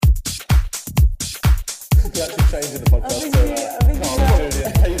We're actually changing the podcast.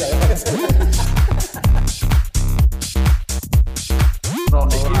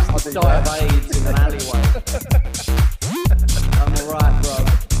 Die of AIDS in an alleyway. I'm alright, bro.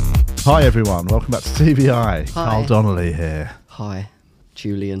 Hi everyone, welcome back to TVI. Hi. Carl Donnelly here. Hi,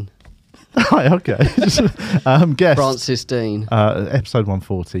 Julian. Hi, okay. Guest. Francis Dean. Episode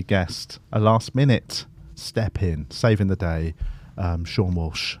 140, guest. A last minute step in, saving the day. Sean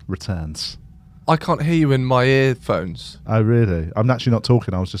Walsh returns. I can't hear you in my earphones. Oh, really? I'm actually not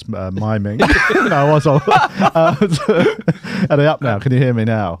talking, I was just miming. No, I was on. Are they up now? Can you hear me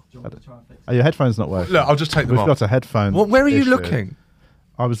now? Are your headphones not working? Look, I'll just take them We've off. got a headphone. Where are you issue. looking?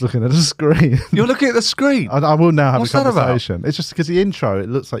 I was looking at the screen. You're looking at the screen. I will now have What's a that about? conversation. It's just because the intro, it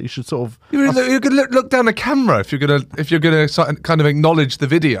looks like you should sort of... You're going to look down the camera if you're going to kind of acknowledge the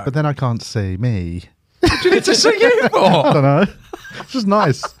video. But then I can't see me. Do you need to see you I for? don't know. It's just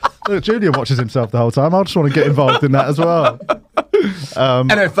nice. Look, Julian watches himself the whole time. I just want to get involved in that as well.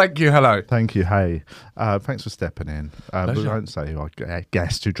 Hello, thank you, hello. Thank you. Hey, thanks for stepping in. We Pleasure. won't say who our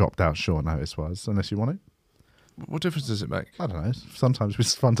guest who dropped out short notice was, unless you want to. What difference does it make? I don't know. Sometimes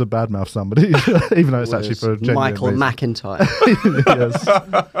it's fun to badmouth somebody, even though it's actually for a genuine Michael reason. McIntyre.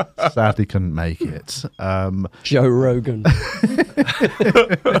 Yes. Sadly couldn't make it. Joe Rogan.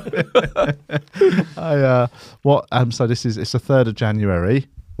 So it's the 3rd of January.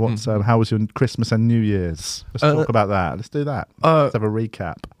 How was your Christmas and New Year's? Let's talk about that. Let's do that. Let's have a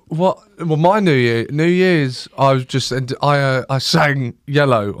recap. What? Well, my New Year's, I was just I sang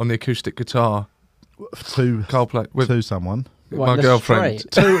Yellow on the acoustic guitar. To Carl with someone. my in the girlfriend.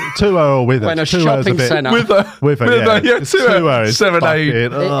 street? Two are all with her. When a 2 hours shopping bit- centre. With her, With her, with yeah. her, yeah, It's to 2 her. hours. 7, 8.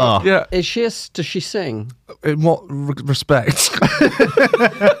 Fucking, ugh. Yeah. Is she? Does she sing? In what respect?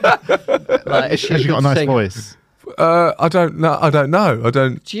 Like, is she Has she got a good nice singer? voice? I don't know. I don't know. I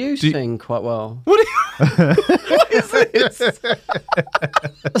don't. Do you Do you- sing quite well? What is this?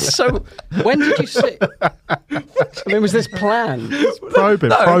 So, when did you sing? I mean, was this planned?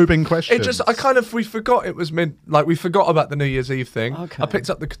 Probing questions. It just, we forgot it was meant, like, we forgot about the New Year's Eve thing. Okay. I picked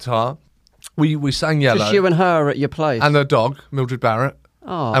up the guitar. We sang Yellow. Just you and her at your place? and the dog, Mildred Barrett.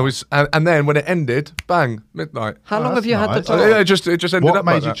 Oh. And then when it ended, bang, midnight. How long that's have you had the nice. dog? Yeah, it just ended What up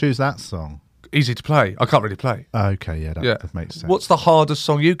made like you that. choose that song? Easy to play. I can't really play. Okay, yeah, Yeah. that makes sense. What's the hardest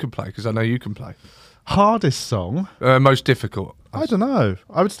song you can play? Because I know you can play. hardest song? Most difficult. I don't know.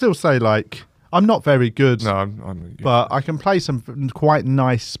 I would still say I'm not very good. No, I'm But I can play some quite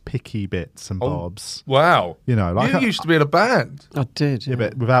nice picky bits and bobs. wow. You know, like you used to be in a band. I did. yeah,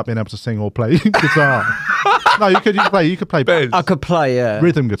 but without being able to sing or play guitar. No, you could play Ben. I could play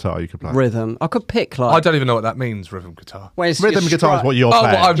rhythm guitar. You could play rhythm. I could pick like I don't even know what that means, rhythm guitar. when it's rhythm just guitar is what you're Oh,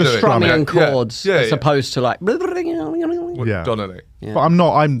 playing. what I'm Just doing. strumming. strumming Yeah. chords Yeah, as yeah. opposed to like. What, Yeah. Donnelly. Yeah. But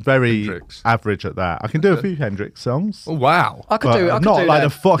I'm very Hendrix. average at that. I can do a few Hendrix songs. Oh, wow. I could But do. I could not do like that. the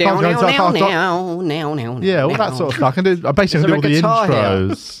fuck- I can't go into that fast- now. Yeah, all that sort of stuff. I can do. I basically Is do there all a the guitar here?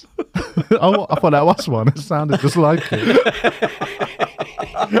 intros. Oh, I thought that was one. It sounded just like it.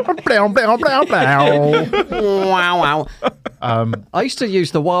 Blow, blow, blow, blow. Wow. I used to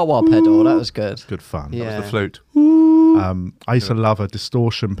use the wah wah pedal. That was good. Good fun. Yeah. The flute. I used to love a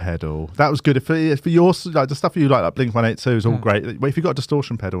distortion pedal. That was good. For your like the stuff you like Blink 182 is all great. But if you've got a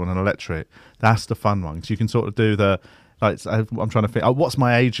distortion pedal and an electric, that's the fun one. 'Cause you can sort of do the. Like I'm trying to think. Oh, What's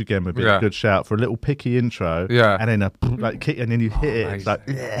My Age Again would be a good shout for a little picky intro. Yeah. and then a kick, and then you hit it. It's like,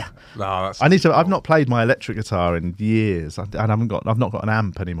 amazing. yeah. No, that's. I need to. I've not played my electric guitar in years. I've not got an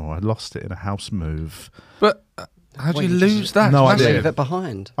amp anymore. I lost it in a house move. But how do you Wait, lose that? No It's idea. Leave it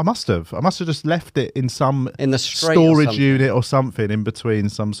behind I must have just left it in some in the street. or storage something. unit or something in between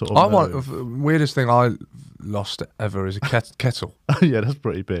some sort of. I want move. weirdest thing I lost ever is a kettle. Yeah, that's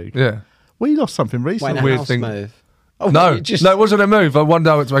pretty big. Yeah. We lost something When recently. a Weird house thing. move. Oh, No, you just no, it wasn't a move. One day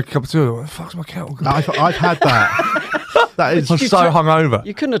I went to make a cup of tea. What the fuck's my kettle? I've had that. That is. I'm so hungover.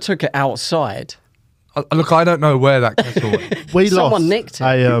 You couldn't have took it outside. Look, I don't know where that kettle went. We Someone lost nicked it.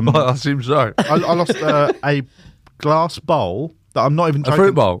 I assume so. I lost a glass bowl that I'm not even joking.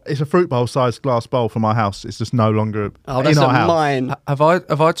 fruit bowl? It's a fruit bowl sized glass bowl from our house. It's just no longer Oh, that's in a our house. Uh, mine. Have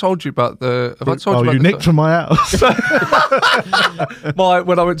I told you about the? Have I told Oh, you you about nicked from my house?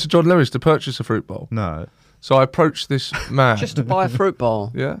 when I went to John Lewis to purchase a fruit bowl? No. So I approached this man. Just to buy a fruit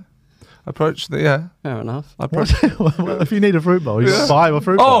bowl. Yeah. Approached the Fair enough. I approached. Well, if you need a fruit bowl, you Yeah. buy a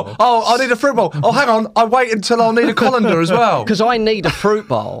fruit bowl. I need a fruit bowl. Oh, hang on. I wait until I'll need a colander as well. Because I need a fruit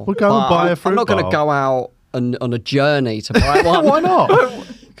bowl. Well, go and but buy a fruit I'm not going to bowl. go out on a journey to buy one. Why not?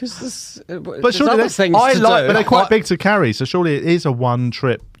 Because But surely other they- things I to like- do. But they're quite big to carry, so surely it is a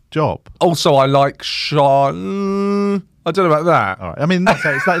one-trip job. Also, I like Sean. I don't know about that. All right. I mean,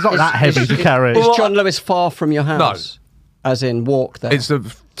 it's not that heavy to carry. Is John Lewis far from your house? As in walk there? It's a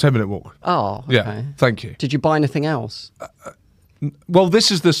 10-minute walk. Oh, okay. Yeah, thank you. Did you buy anything else? Well,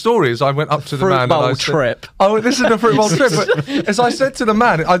 this is the story. As I went up to the Fruit man, bowl and I said, trip. "Oh, this is the fruit bowl trip." But as I said to the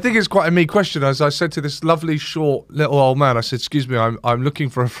man, I think it's quite a me question. As I said to this lovely, short, little old man, I said, "Excuse me, I'm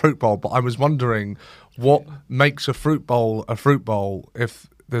looking for a fruit bowl, but I was wondering what makes a fruit bowl if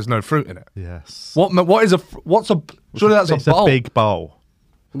there's no fruit in it. Yes. What's a surely that's It's a bowl. a big bowl.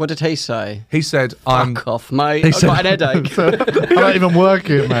 What did he say? He said, "I'm." Fuck off, mate. I've got an headache. I'm not even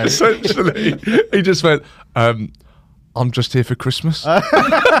working, mate. Essentially, he just went, "I'm just here for Christmas." I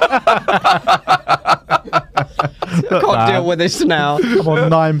can't deal with this now. I'm on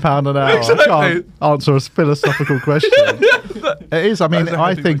 £9 an hour. Exactly. I can't answer a philosophical question. It is. I mean, That's a I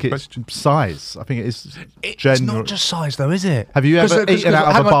heavy think it's question. size. I think it is. It's not just size, though, is it? Have you ever eaten out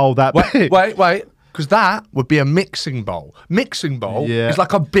of hang a bowl that big? Wait. Because that would be a mixing bowl. Mixing bowl Yeah. is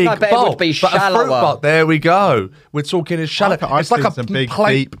like a big No, but it bowl. would be but a fruit shallower. bowl, there we go. We're talking as shallow. I've It's like seen a some big,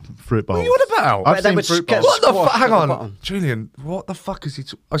 plate. deep fruit bowls. What are you on about? I've Where they seen would fruit get bowls. What the squashed fuck? Hang at the on, bottom. Julian. What the fuck is he?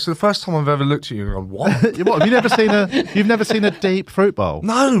 It's the first time I've ever looked at you and gone, what? What, have you never seen a? You've never seen a deep fruit bowl?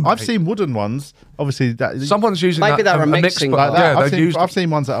 No, I've mate. seen wooden ones. Obviously, that Someone's using Maybe that, they're a mixed mixing bowl. bowl. like that. Yeah, I've they've seen, used. I've seen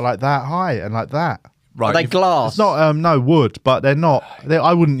ones that are like that high and like that. Are they glass? It's not no wood, but they're not.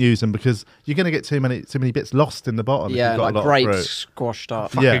 I wouldn't use them because you're going to get too many bits lost in the bottom. if Yeah, you've got like a lot grapes of fruit. squashed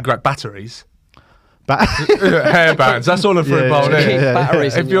up. Yeah. Fucking great batteries. But Hair bands. That's all a fruit Yeah, bowl yeah, is. Keep yeah.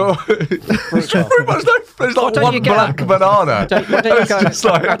 batteries in If you're fruit bowl. fruit bowl's there's like don't one you get black a- banana. Why don't you It's go? just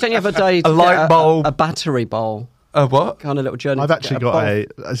like Why don't you have a day? a to light get bowl. a battery bowl, A what? kind of little journey. I've to actually get got bowl. a.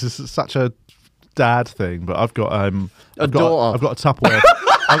 This is such a dad thing, but I've got I've daughter. I've got a Tupperware.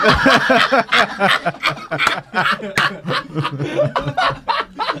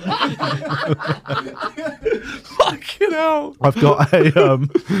 Fucking hell. I've got a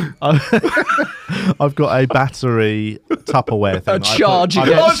I've got a battery Tupperware thing. A that I put- charge I-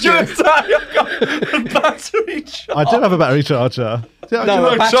 against- I was going to say, I've got a battery charge. I do have a battery charger. No,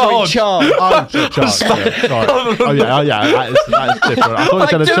 a battery charge. Oh, charge. Yeah, sorry. Oh yeah. That is different. I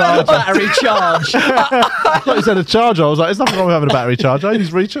thought I you do said a have a charger. battery charge. I thought you said a charger. I was like, there's nothing wrong with having a battery charger. I use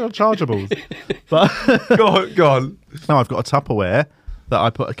rechargeables. But Go on. no, I've got a Tupperware that I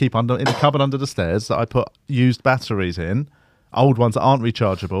keep under in a cupboard under the stairs that I put used batteries in, old ones that aren't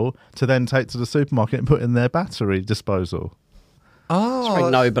rechargeable, to then take to the supermarket and put in their battery disposal. Oh, Very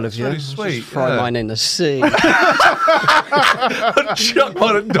noble of you. really Just sweet. throw mine in the sea. Chuck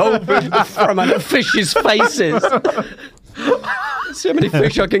one at dolphin. Throw them at fishes' faces. See how many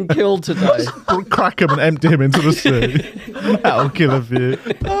fish I can kill today. Crack him and empty him into the sea. That'll kill a few.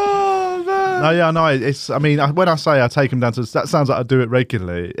 Oh man. No, yeah, no. It's. I mean, when I say I take them down to, that sounds like I do it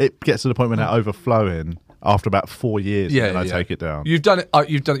regularly. It gets to the point when they're overflowing after about 4 years. Yeah, and I yeah. take it down. You've done it.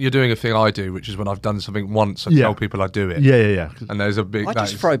 You're doing a thing I do, which is when I've done something once, I Yeah. tell people I do it. Yeah. And there's a big. I that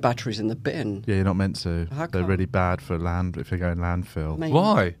just is- throw batteries in the bin. Yeah, you're not meant to. How They're come? really bad for land if they go in landfill I mean,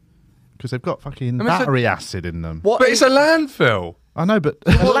 Why? because they've got fucking mean, it's battery acid in them. What But it's a landfill. I know, but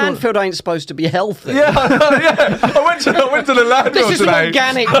well, landfill ain't supposed to be healthy. Yeah. I went to the landfill This is today. an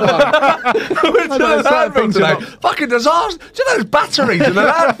organic one. I went to the there's certain landfill things you're today. Fucking disaster. Do you know those batteries in the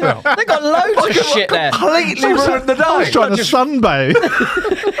landfill? They got loads of shit there. Completely ruined the I was day. trying to sunbathe.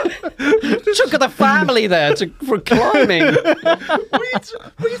 Took the family there for climbing. What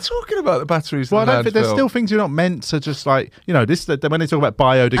are you talking about? The batteries Well, I in the don't think there's landfill? still things you're not meant to just like, this. When they talk about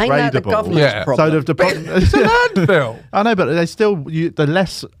Ain't that the biodegradable, government's Yeah. problem? so the problem. It's a landfill. I know, but they still the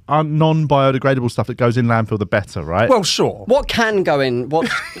less non-biodegradable stuff that goes in landfill, the better, right? Well, sure. What can go in? What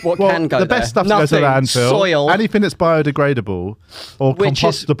Well, can go the there? best stuff Nothing. goes to landfill. Soil. Anything that's biodegradable or Which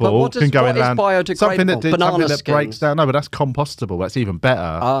is- but compostable what can go what in is landfill. biodegradable? Something that Banana breaks skins. down. No, but that's compostable. That's even better.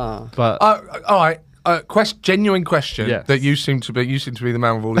 Ah. But All right. Genuine question Yes. that you seem to be the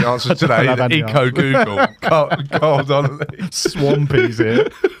man with all the answers today. have any Eco Google. Carl Donnelly. Swampy's here.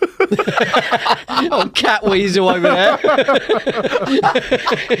 Oh, cat weasel over there.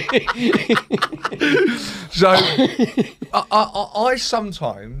 So, I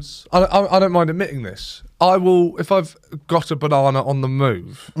sometimes, I don't mind admitting this. I will, if I've got a banana on the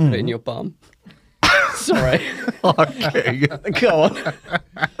move. Put it in your bum. Sorry. Okay. Go on.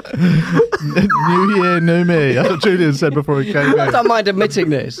 New year, new me. That's what Julian said before he came I in. don't mind admitting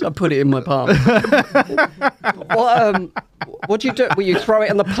this. I put it in my palm. What do you do? Will you throw it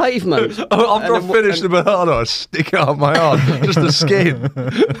on the pavement? After I finish the banana, I stick it up my arm, just the skin.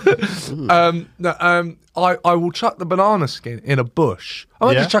 I will chuck the banana skin in a bush. I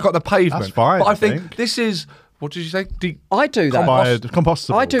won't Yeah. just chuck it on the pavement. That's fine, But I I think think. this is What did you say? I do that.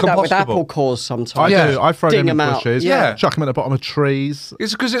 Compostable. I do that with Compostable. apple cores sometimes. I do. I throw Ding them in them out. bushes. Yeah. Chuck them at the bottom of trees.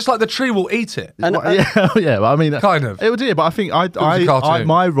 It's because it's like the tree will eat it. And, Yeah. Well, I mean, Kind of. It would do, but I think a cartoon.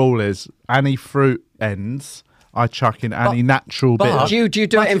 my rule is any fruit ends, I chuck in any natural bit. do you do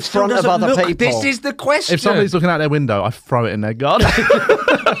it in still front of doesn't other look- people? This is the question. If somebody's looking out their window, I throw it in their garden.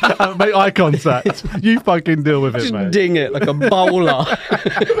 Make eye contact. You fucking deal with it, Just mate. ding it like a bowler.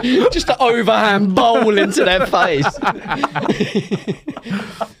 Just an overhand bowl into their face.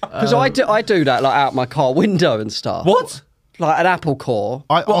 Because I do that like out my car window and stuff. What? Like an apple core.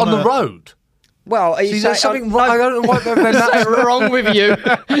 What, on the road? Well, See, there's something wrong. I don't know why What's wrong with you?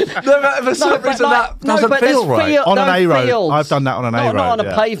 For some reason that doesn't feel right. On an A road. Fields. I've done that on an A road. Not on a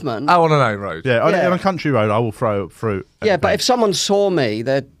yeah. pavement. Oh, on an A road. Yeah, Yeah. on a country road, I will throw fruit. Yeah, but if someone saw me,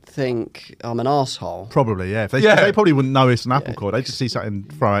 they'd think I'm an arsehole. Probably, yeah. If they, Yeah. they probably wouldn't know it's an apple core. They just see something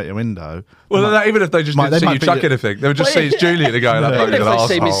throw out your window. Well, even if they just didn't see you chuck anything, they would just see it's Julian and go, that bloke's Even an if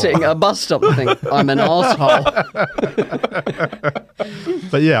they see me arsehole. sitting at a bus stop and think I'm an arsehole.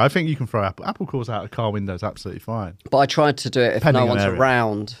 But yeah, I think you can throw apple cores out of car windows absolutely fine. But I tried to do it if Depending no on one's area.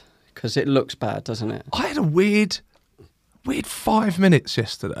 around because it looks bad, doesn't it? I had a weird 5 minutes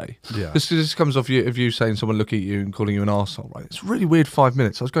yesterday. Yeah. This comes off of you saying someone looking at you and calling you an arsehole, right? It's a really weird 5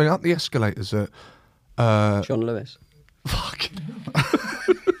 minutes. I was going up the escalators at John Lewis.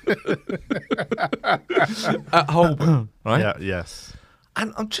 at Holborn, right? Yeah, yes.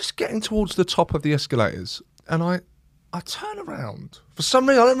 And I'm just getting towards the top of the escalators, and I turn around. For some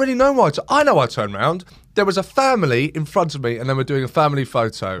reason, I don't really know why. I know I turned around. There was a family in front of me, and they were doing a family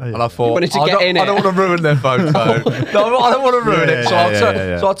photo. And I thought, wanted to I get don't, in I it. don't want to ruin their photo. No, I don't want to ruin it. So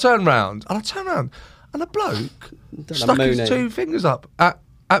Yeah. I turned round, and and a bloke stuck his mooning. 2 fingers up at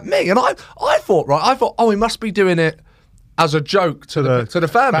me. And I thought, oh, he must be doing it as a joke to the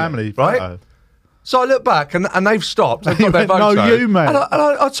family, right? photo. So I look back and they've stopped. They've got their went, photo. "No, you, mate." And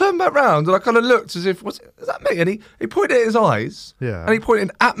I turned back round and I kind of looked as if, is that me? And he pointed at his eyes. Yeah. And he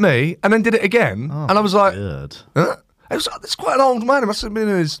pointed at me and then did it again. And I was like, Good. huh? It's quite an old man. He must have been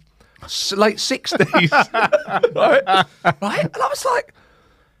in his late 60s. right? And I was like,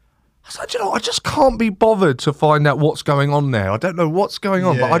 you know, I just can't be bothered to find out what's going on there. I don't know what's going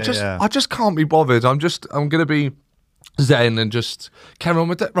on, but I just can't be bothered. I'm going to be zen and just carry on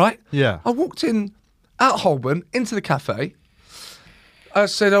with it, right? Yeah. I walked in at Holborn into the cafe. I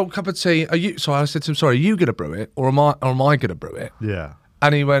said, "Oh, cup of tea. Are you?" So I said to him, "Sorry, are you going to brew it, or am I going to brew it?" Yeah.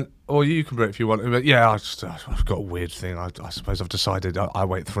 And he went, "Oh, you can brew it if you want." He went, "Yeah, I've got a weird thing. I suppose I've decided I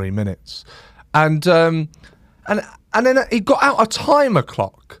wait 3 minutes." And then he got out a timer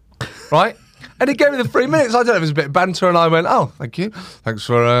clock, right? And he gave me the 3 minutes. I don't know if it was a bit of banter, and I went, "Oh, thank you. Thanks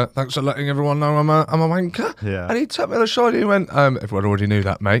for letting everyone know I'm a wanker." Yeah. And he tapped me on the shoulder. He went, "Everyone already knew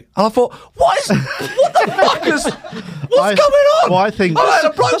that, mate." And I thought, what the fuck is? What's going on? Well, I think I had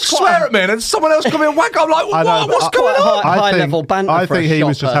a bloke swear at me, and then someone else come in and wank. I'm like, I know, what? What's but going on? High level banter. I for a think he shop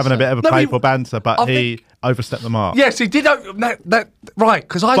was just having a bit of a No, playful banter, but I he overstepped the mark. Yes, he did. Right,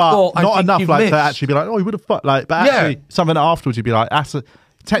 because I But thought not enough you like missed. to actually be like, oh, he would have fucked. Like, but Yeah. actually, something afterwards, you'd be like,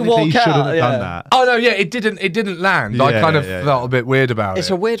 technically, he walk shouldn't out, have yeah. done that. Oh no, yeah, it didn't land. I Yeah, kind of yeah, felt a bit weird about It's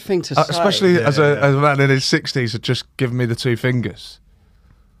it. a weird thing to say. Especially as Yeah. a man in his 60s had just given me the 2 fingers.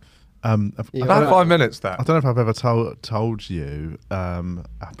 Yeah. About 5 minutes I that. don't know if I've ever told you.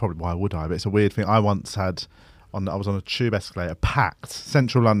 Probably why would I? But it's a weird thing. I once had I was on a tube escalator, packed,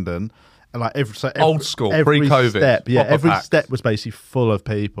 central London, and like every Old school, every pre-COVID, step, yeah, proper every packed. step was basically full of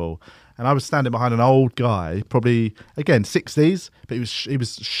people. And I was standing behind an old guy, probably again 60s, but he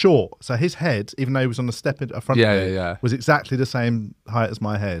was short, so his head, even though he was on the step in front Yeah, of me, yeah. was exactly the same height as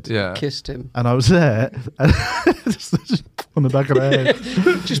my head. Yeah. Kissed him. And I was there, and just on the back of the head.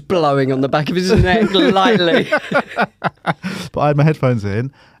 Just blowing on the back of his neck lightly. But I had my headphones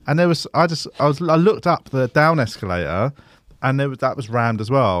in, and I looked up the down escalator, and that was rammed as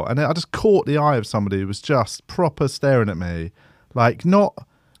well. And I just caught the eye of somebody who was just proper staring at me, like not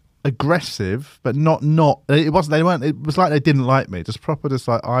aggressive, but not. It wasn't. They weren't. It was like they didn't like me. Just proper, just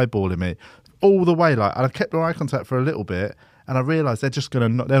like eyeballing me all the way. Like, and I kept eye contact for a little bit. And I realised they're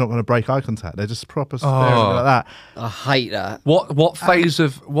not going to break eye contact. They're just proper staring like that. I hate that. What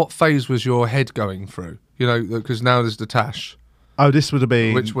phase was your head going through? You know, because now there's the tash. Oh, this would have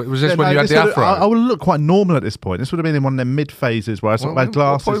been. Which was this when you had the afro? I would look quite normal at this point. This would have been in one of them mid phases where I sort of had What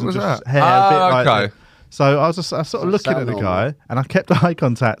glasses point and was just that? hair. A bit like okay. that. So I was sort of looking at the sound guy, and I kept eye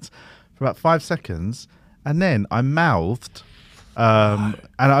contact for about 5 seconds, and then I mouthed. When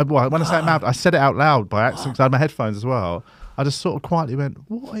I say mouthed, I said it out loud by accident because I had my headphones as well. I just sort of quietly went,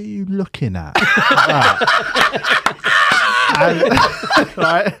 "What are you looking at?" Like that. and,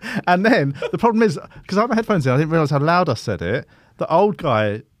 right? And then the problem is, because I had my headphones in, I didn't realise how loud I said it. The old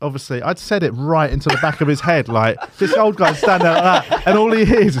guy, obviously, I'd said it right into the back of his head. Like, this old guy's standing there like that. And all he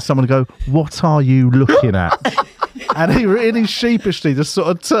hears is someone go, "What are you looking at?" And he really sheepishly just sort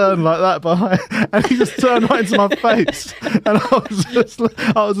of turned like that behind. And he just turned right into my face. And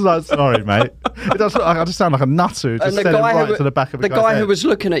I was like, "Sorry, mate." It does look like I just sound like a nutter who just said it right into the back of the guy's guy head. who was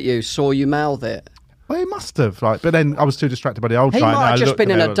looking at you saw you mouth it. Well, he must have, like, but then I was too distracted by the old He guy. might and I have just looked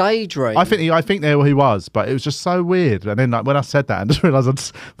been and in there a was- daydream. I think there he was, but it was just so weird. And then, like, when I said that, I just realised I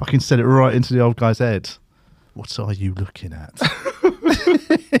just fucking said it right into the old guy's head. What are you looking at?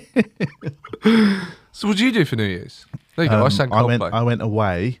 So what did you do for New Year's? There you go. I sang Coldplay. I went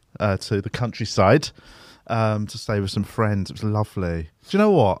away to the countryside to stay with some friends. It was lovely. Do you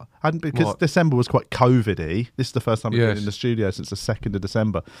know what? Because What? December was quite COVID-y. This is the first time we've Yes. been in the studio since the 2nd of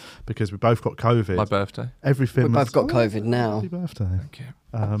December because we both got COVID. My birthday. Everything. We was- both got COVID now. Happy birthday. Thank you.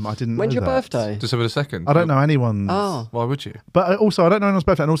 I didn't. When's know your that. birthday? December the 2nd. I don't know anyone's. Oh. Why would you? But also, I don't know anyone's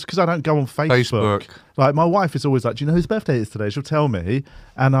birthday, and also because I don't go on Facebook. Facebook. Like, my wife is always like, "Do you know whose birthday it is today?" She'll tell me,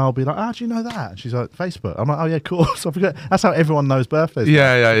 and I'll be like, "How do you know that?" And she's like, "Facebook." I'm like, "Oh yeah, of course." I forget. That's how everyone knows birthdays.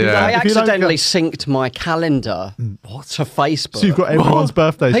 Yeah. I If you don't accidentally go- synced my calendar to Facebook. So you've got everyone's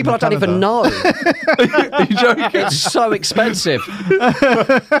birthdays. People I don't even know. Are you joking? It's so expensive.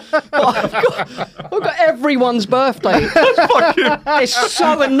 I've got everyone's birthday. It's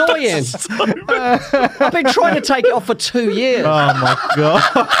so annoying. I've been trying to take it off for 2 years. Oh my god!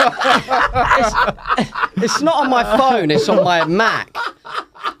 It's not on my phone, it's on my Mac.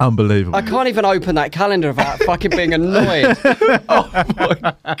 Unbelievable. I can't even open that calendar without fucking being annoyed.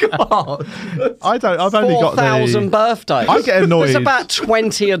 God. I don't. I've only got 4,000 the. birthdays. I get annoyed. There's about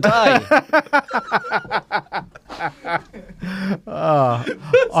 20 a day.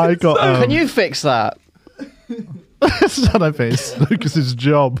 I got. Can you fix that? I don't think it's Lucas's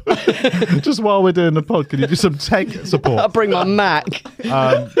job. Just while we're doing the pod, can you do some tech I'll support? bring my Mac.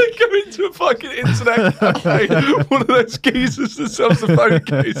 Go into a fucking internet cafe. One of those geezers that sells the phone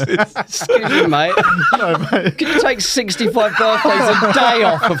cases. Excuse me, mate. No, mate. Can you take 65 birthdays a day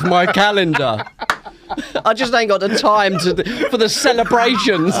off of my calendar? I just ain't got the time for the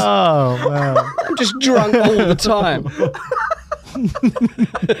celebrations. Oh wow! I'm just drunk all the time.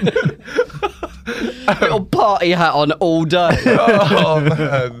 Little party hat on all day. Oh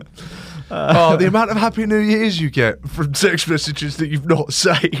man. Oh, the amount of Happy New Years you get from text messages that you've not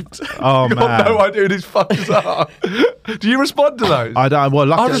saved. Oh, You've man. got no idea who these fuckers are. Do you respond to those? I don't. Well,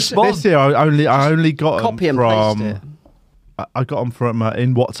 luckily respond. this year I only got Copy them and from. paste it. I got them from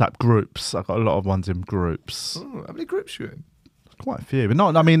in WhatsApp groups. I got a lot of ones in groups. Oh, how many groups you in? Quite a few, but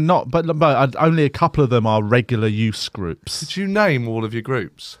not. I mean, not. But only a couple of them are regular use groups. Did you name all of your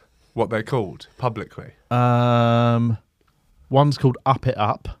groups? What they're called publicly? One's called Up It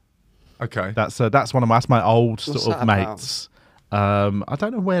Up. Okay. That's my old What's sort of that about? mates. I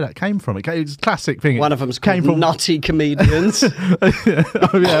don't know where that came from. It's a classic thing. One of them's came called from. Nutty Comedians.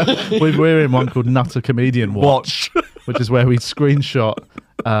 Oh yeah, we're in one called Nutter Comedian Watch, which is where we screenshot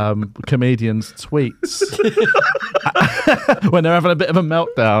comedians' tweets when they're having a bit of a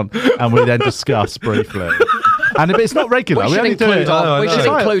meltdown, and we then discuss briefly. And if it's not regular, we only do it. We should It's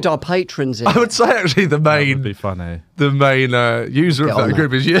include our patrons in. I would say actually the That would be main funny. user Get of on that that.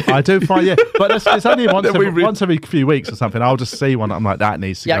 group is you. I do find, yeah, but it's only once Then we once every few weeks or something. I'll just see one. I'm like, that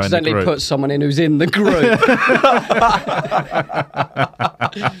needs to You go in the accidentally group. put someone in who's in the group.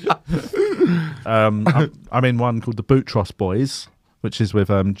 I'm in one called the Bootros Boys, which is with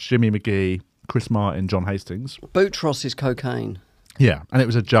Jimmy McGee, Chris Martin, John Hastings. Bootros is cocaine. Yeah, and it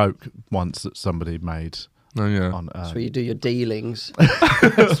was a joke once that somebody made Oh yeah. on. That's where you do your dealings.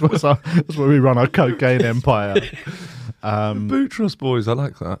 that's where we run our cocaine empire. Bootros Boys, I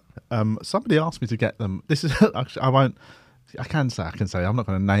like that. Somebody asked me to get them. This is actually, I won't. I can say. I'm not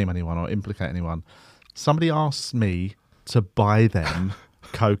going to name anyone or implicate anyone. Somebody asked me to buy them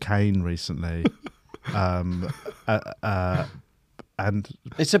cocaine recently, and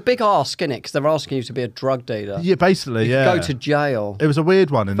It's a big ask, isn't it? Because they're asking you to be a drug dealer. yeah, basically, You yeah. go to jail. It was a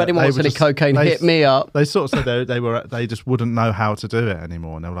weird one. If anyone wants any cocaine, hit me up. They sort of said they just wouldn't know how to do it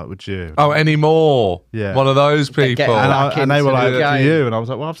anymore, and they were like, "Would you?" Oh, anymore? Yeah. One of those They get people. back And they were into like, the "Do game." you?" And I was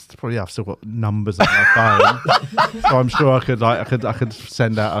like, "Well, I've still got numbers on my phone, so I'm sure I could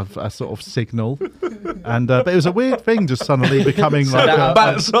send out a sort of signal." And but it was a weird thing, just suddenly becoming like out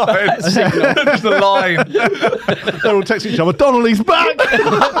Bat sign. Just a line. they're all texting each other. Donnelly's back.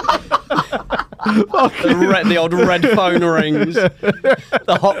 The old red phone rings.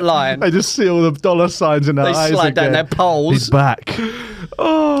 The hotline. They just see all the dollar signs in their They eyes slide down again. their poles. He's back.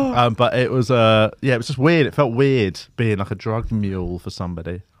 But it was it was just weird. It felt weird being like a drug mule for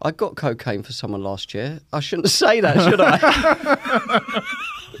somebody. I got cocaine for someone last year. I shouldn't say that, should I?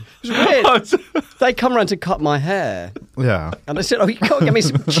 It was weird. They come round to cut my hair. Yeah. And I said, oh, you can't get me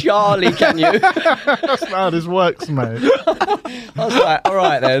some Charlie, can you? That's how this works, mate. I was like, all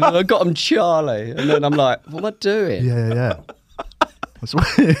right then. And I got him Charlie. And then I'm like, what am I doing? Yeah. That's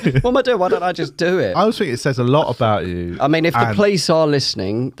weird. What am I doing? Why don't I just do it? I always think it says a lot about you. I mean, if the and- police are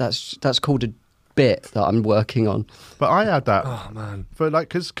listening, that's called a bit that I'm working on. But I had that. Oh man. For like,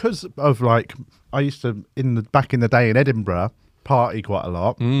 because of like, I used to back in the day in Edinburgh party quite a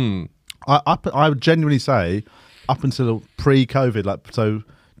lot. I would genuinely say, up until pre-COVID, like so,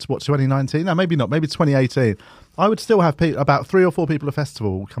 it's what 2019? No, maybe not. Maybe 2018. I would still have about 3 or 4 people at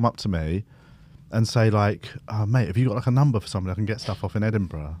festival come up to me and say like, "Oh, mate, have you got like a number for somebody I can get stuff off in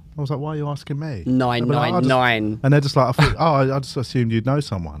Edinburgh?" I was like, "Why are you asking me?" 999. And they're just like, I just assumed you'd know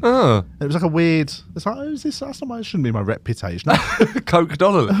someone. Oh. It was like a weird. It's like, oh, is this? That's not. It shouldn't be my reputation. Coke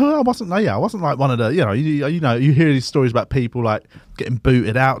Donnelly. I wasn't. No, yeah, I wasn't like one of the. You hear these stories about people like getting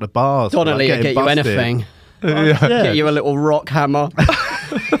booted out of the bars. Donnelly like, will get getting you busted. anything. Yeah. Get you a little rock hammer.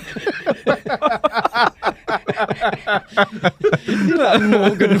 Like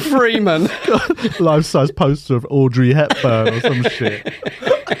Morgan Freeman. Life-size poster of Audrey Hepburn or some shit.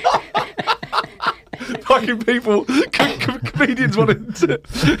 Fucking people, comedians wanting to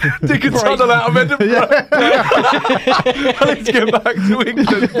dig a tunnel out of Edinburgh. I need to get back to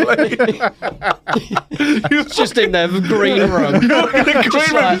England, please. Just in there, the green room.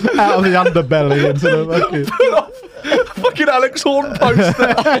 Just like, Out of the underbelly into the fucking. Fucking Alex Horn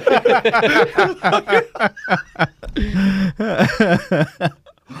poster.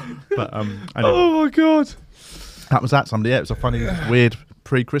 But anyway, Oh my god. that was that. Somebody. Yeah, it was a funny, weird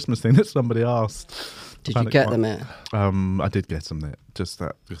pre-Christmas thing that somebody asked. did Found you it get quite- them it? I did get some that. Just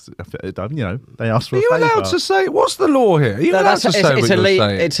that. They asked for Are a you favour. allowed to say, what's the law here? Are you allowed to say what you're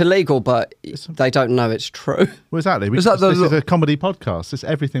saying? It's illegal, but they don't know it's true. Well, exactly. Is that the this is lo- a comedy podcast. This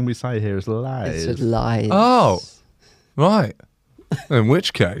everything we say here is lies. It's a lie. Oh, right. In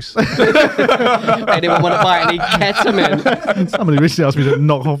which case, Anyone want to buy any ketamine? Somebody recently asked me to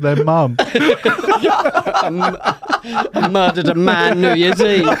knock off their mum. I murdered a man New Year's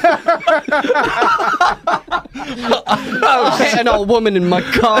Eve. I hit an old woman in my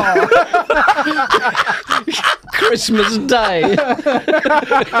car. Christmas Day.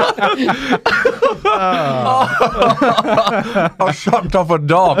 I shot off a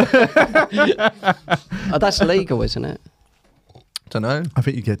dog. Oh, that's legal, isn't it? Don't know. I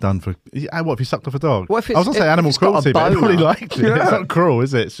think you get done for. What if you sucked off a dog? What if I was going to say animal it's got a cruelty, but everybody boner? liked it. It's not cruel,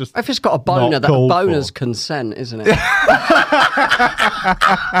 is it? It's just. If it's got a boner, Not that called boner's for. consent, isn't it?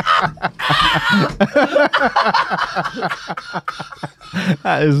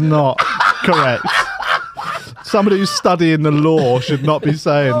 That is not correct. Somebody who's studying the law should not be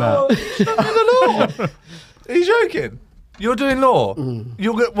saying that. Are you joking? You're doing law.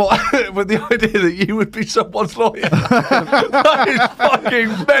 You'll get what with the idea that you would be someone's lawyer. That is fucking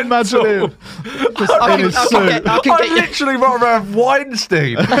mental. Imagine him just in his I suit. can I'd get you. literally rather have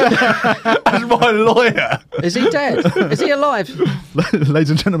Weinstein as my lawyer. Is he dead? Is he alive?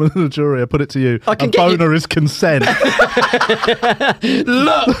 Ladies and gentlemen of the jury, I put it to you. I can a get you- boner is consent. Look,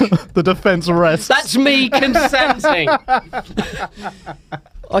 The defence rests. that's me consenting.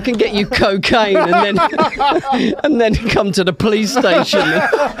 I can get you cocaine and then come to the police station.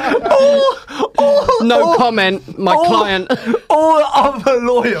 No comment, my client. All the other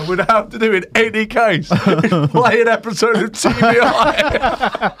lawyer would have to do in any case is play an episode of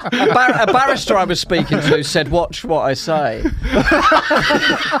TVI. A barrister I was speaking to said, "Watch what I say."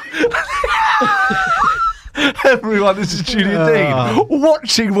 Everyone, this is Julia Dean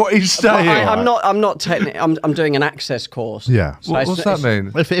watching what he's saying. I'm not technically. I'm doing an access course. Yeah. So What's that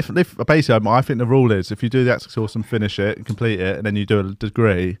mean? If basically, I think the rule is if you do the access course and finish it and complete it, and then you do a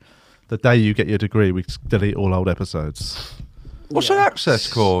degree, the day you get your degree, we delete all old episodes. What's an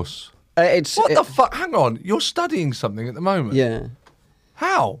access course? It's What the fuck? Hang on, you're studying something at the moment. Yeah,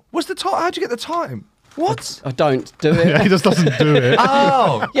 How? What's the time? How'd you get the time? What? I don't do it. Yeah, he just doesn't do it.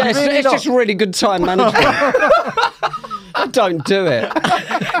 Oh, Yeah, it's, really it's not? just really good time management. I don't do it.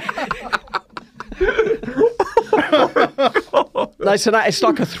 No, so it's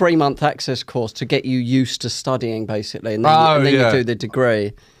like a 3-month access course to get you used to studying, basically, and then, Yeah. you do the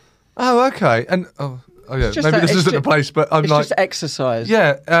degree. Oh, okay. And yeah, just maybe that- this it's isn't the ju- place, but I'm It's like, just exercise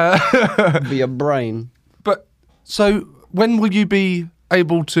yeah. for your brain. But so when will you be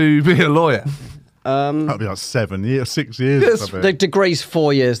able to be a lawyer? That'd be like 7 years, 6 years. Yes, or something. The degree's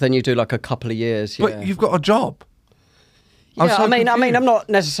 4 years, then you do like a couple of years. Yeah. But you've got a job. Yeah, so I mean, confused. I'm not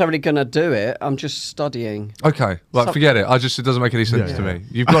necessarily going to do it. I'm just studying. Okay, well, So- forget it. It doesn't make any sense Yeah. to me.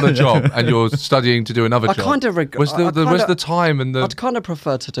 You've got a job and you're studying to do another I job. kind of Where's the time and the? I'd kind of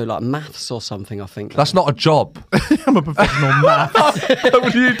prefer to do like maths or something. I think That's not a job. I'm a professional math.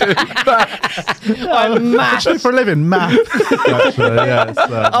 What do you do? I'm maths. Actually, for a living, math. Actually, yeah. It's,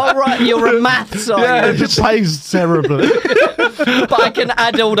 Oh right, you're a maths, are Yeah. you? it just pays terribly. But I can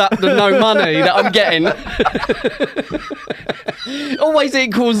add all up the no money that I'm getting. Always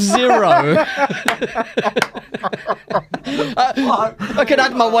equals 0. I can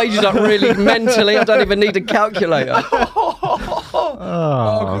add my wages up really mentally. I don't even need a calculator.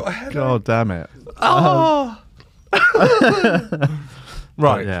 Oh, God damn it.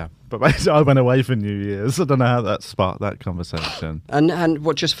 Right. Yeah. But basically, I went away for New Year's. I don't know how that sparked that conversation. And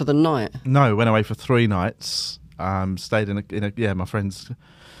what, just for the night? No, went away for 3 nights. Stayed in a my friend's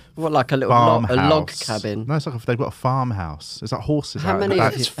What, like a little farmhouse. a log cabin? No, it's like they've got a farmhouse. It's like horses. How out in many the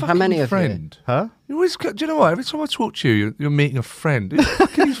of back. you? It's How many fucking of friend. Huh? You always, do you know what? Every time I talk to you, you're meeting a friend. Who's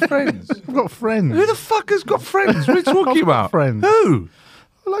fucking his friends? I've got friends. Who the fuck has got friends? What are you talking I've got about? friends. Who?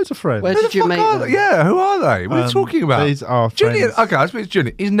 Loads of friends. Where Who did the you fuck meet are them? they? Yeah, who are they? What are you talking about? These are Junior. friends. Okay, I speak to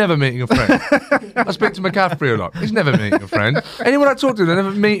Junior. He's never meeting a friend. I speak to McCaffrey a lot. He's never meeting a friend. Anyone I talk to, they're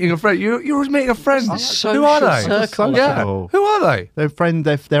never meeting a friend. You're always meeting a friend. Social Who are they? circle. Yeah. Social. Who are they?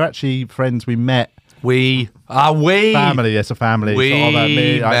 They're actually friends we met. We. Family, yes, a family. We Sort of,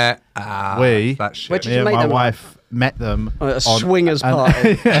 me, met. we. That shit. Where did Me you and meet my them? wife met them At a on swingers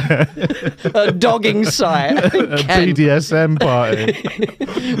party. A dogging site. a Kent, BDSM party.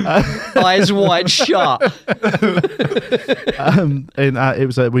 eyes wide shut.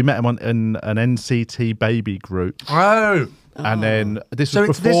 We met them in an NCT baby group, Oh. and then this So was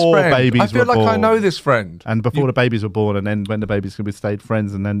it's this before friend. babies I feel were like born. I know this friend. And before the babies were born, and then when the babies could be stayed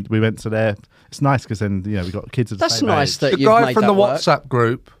friends, and then we went to their. It's nice because then we got kids. At the That's same nice age. that The you've guy made from that the work. WhatsApp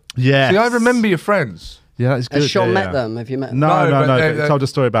group. Yeah. See, I remember your friends. Yeah, that's good. Has Sean yeah, met yeah. them? Have you met them? No. but I they- told a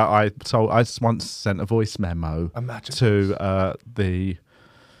story about I once sent a voice memo Imagine to the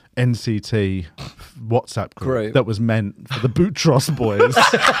NCT WhatsApp group Group. that was meant for the Boutros boys.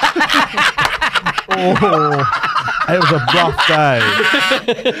 It was a rough day.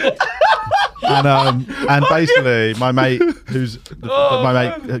 And basically, my mate,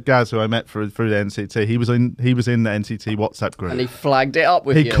 my mate Gaz, who I met through the NCT, he was in the NCT WhatsApp group. And he flagged it up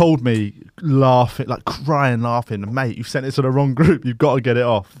with He you. called me laughing, like crying, laughing. Mate, you've sent it to the wrong group. You've got to get it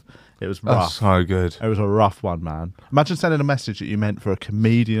off. It was rough. That's so good. It was a rough one, man. Imagine sending a message that you meant for a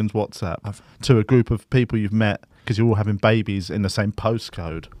comedian's WhatsApp to a group of people you've met because you're all having babies in the same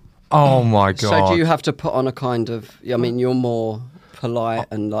postcode. Oh my god. So do you have to put on a kind of? I mean, you're more polite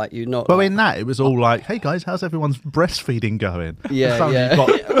and like you're not. But like, in that, it was all like, "Hey guys, how's everyone's breastfeeding going?" yeah, Suddenly yeah. you've got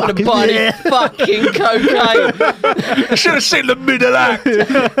With a fucking- bunny yeah. fucking cocaine. should have seen the middle act.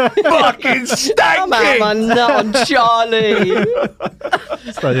 Fucking Come out my stanking. nut on Charlie.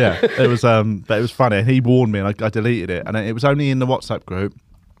 So yeah, it was. But it was funny. And he warned me, and I deleted it. And it was only in the WhatsApp group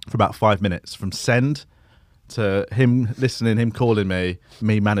for about 5 minutes, from send to him listening, him calling me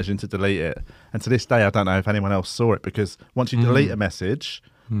managing to delete it. And to this day, I don't know if anyone else saw it because once you delete a message,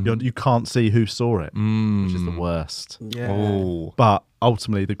 you can't see who saw it, which is the worst. Yeah. Oh. But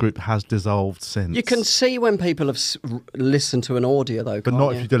ultimately, the group has dissolved since. You can see when people have listened to an audio though, but can't not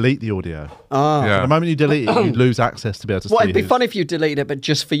you? if you delete the audio. Ah. Yeah. The moment you delete it, you lose access to be able to Well, see. it'd be who's- fun if you deleted it, but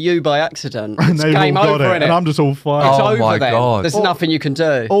just for you by accident. And It's they've game all got over, it, innit? and I'm just all fine. It's Oh over my then. God. There's nothing you can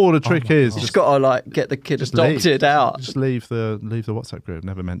do. All the trick is You just got to like get the kid just adopted leave. out. Just leave the WhatsApp group.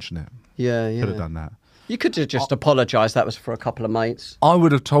 Never mention it. Yeah, yeah. Could have done that. You could have just apologised. That was for a couple of mates. I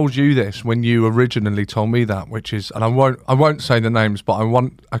would have told you this when you originally told me that, which is, and I won't say the names, but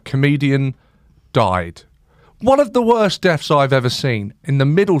a comedian died. One of the worst deaths I've ever seen in the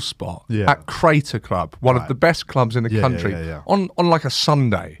middle spot Yeah. at Crater Club, one of Right. the best clubs in the Yeah, country, yeah. on like a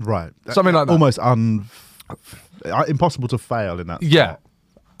Sunday. Right. Something like that. Almost impossible to fail in that. Yeah,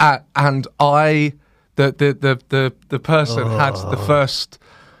 and the person had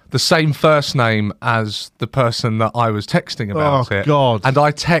the same first name as the person that I was texting about Oh, it. God. And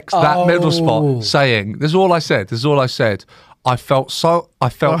I text that middle spot saying, "This is all I said. This is all I said. I felt so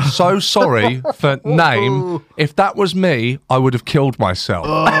sorry for name. If that was me, I would have killed myself."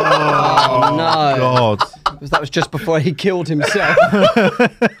 Oh, no. God. That was just before he killed himself.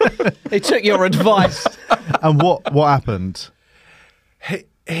 He took your advice. And what happened?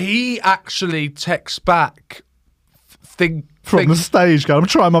 He actually texts back from the stage going, I'm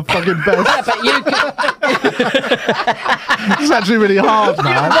trying my fucking best. Yeah, but you could, It's actually really hard,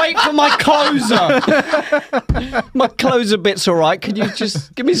 man. wait for my closer. My closer bit's all right. Can you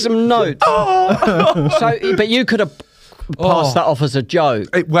just give me some notes? But you could have passed that off as a joke.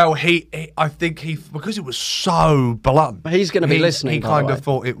 I think he because it was so blunt. He's gonna be listening, He by the kind way. of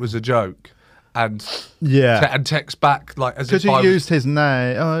thought it was a joke, and Yeah. and text back like as Because if you I was, used his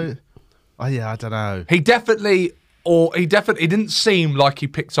name. Oh, yeah, I don't know. He definitely didn't seem like he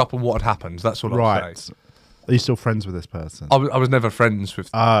picked up on what had happened. That's what I'm Right. saying. Are you still friends with this person? I was never friends with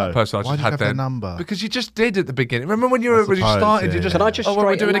the person. I Why just did you had have their number? Because you just did at the beginning. Remember when you suppose, started? yeah, You just yeah. Can I just oh, well,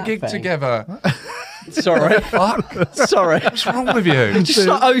 we're straighten doing a that gig thing? together. Sorry. Fuck. Sorry. What's wrong with you? Just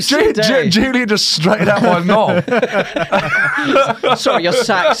like OCD. Julia just straightened out my knob. Sorry, your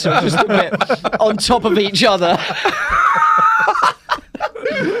sacks are just a bit on top of each other.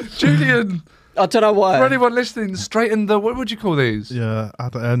 Julian, I don't know why. for anyone listening, straighten the what would you call these? Yeah,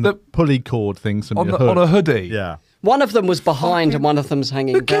 and The- the pulley cord things from On your the, hood. on a hoodie. Yeah. One of them was behind and one of them's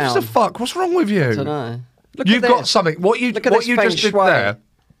hanging Who down. gives a fuck? What's wrong with you? I don't know. Look You've at got this. something. What you Look at what this you feng just did shui. there.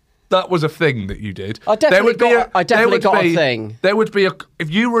 That was a thing that you did. I definitely There would be got- I definitely there would got a be- thing. There would be if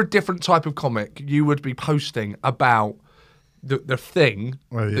you were a different type of comic, you would be posting about the thing,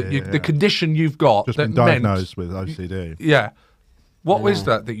 Oh, yeah, yeah, the yeah. condition you've got Just that been meant- diagnosed with OCD. Yeah. What was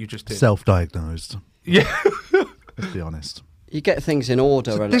that you just did? Self-diagnosed, Yeah. let's be honest. You get things in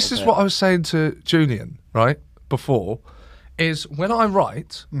order. a This little is bit. what I was saying to Julian, right, before, is when I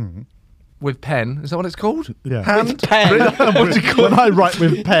write with pen, is that what it's called? Yeah. Hand? pen. What do you call When I write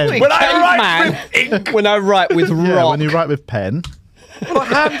with pen. When I write Man. with ink. When I write with Yeah, rock. when you write with pen. What,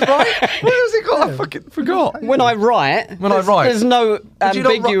 hand write? What is it called? I fucking forgot. When I write, When I write. there's no Would you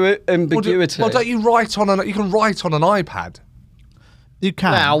not ambiguity. Well, don't you write on you can write on an iPad. You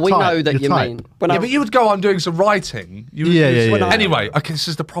can. Now we type, know that you type. mean. When Yeah, I, but you would go, I'm doing some writing. You would Yeah, use- yeah, when yeah, I- Anyway, okay, this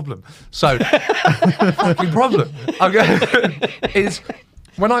is the problem. So, fucking problem. Okay, is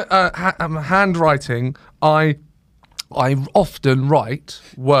when I'm handwriting, I often write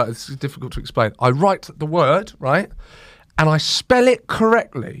words. It's difficult to explain. I write the word, right? And I spell it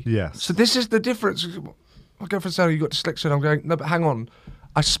correctly. Yes. So this is the difference. My girlfriend said, you got dyslexia. And I'm going, no, but hang on.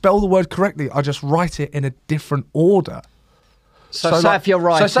 I spell the word correctly. I just write it in a different order. so say if you're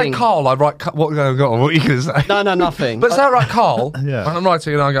writing. So say Carl, I write. What are you going to say? No, nothing. But say I write Carl, Yeah. when I'm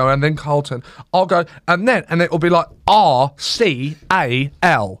writing and I go, and then Carlton, I'll go, and it'll be like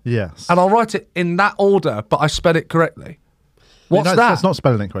RCAL. Yes. And I'll write it in that order, but I spell it correctly. What's No, that? That's not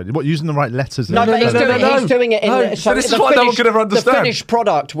spelling it correctly. What, using the right letters? No, in? but he's, no, doing, no. he's doing it in No, the, so this the is why no one finished- could ever understand. The finished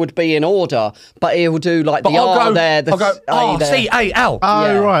product would be in order, but he'll do like But the I'll R go, there, the I'll go A there. RCAL. Oh,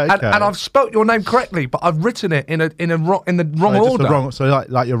 Yeah. right. Okay. And I've spelt your name correctly, but I've written it in the wrong So just order. the wrong, so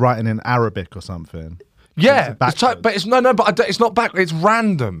like you're writing in Arabic or something. Yeah, It's backwards. but it's it's not back. It's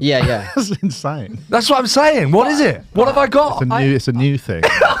random. Yeah. That's insane. That's what I'm saying. What is it? What have I got? It's a new thing.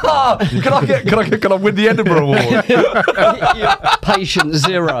 Can I win the Edinburgh Award? Patient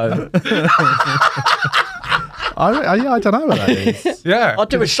zero. I don't know what that is. Yeah, I'll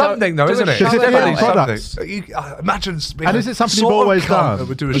do a it's show- something though, do a isn't it? show Is it Definitely different products? something. Imagine. being And a is it something sort you've of always cunt done? that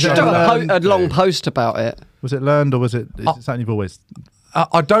would do a Was You it should do learned a long post about it. Was it learned or was it something you've always?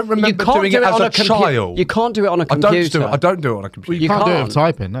 I don't You remember can't doing do it as on a compu- child. You can't do it on a I computer. don't do it on a computer. You can't do it can't. with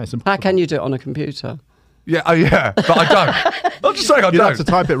typing. No, it's How impossible. can you do it on a computer? Yeah, but I don't. I'm just saying I You'd don't. have to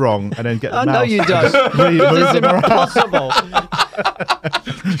type it wrong and then get the I mouse. know you don't. Move This is them around. impossible.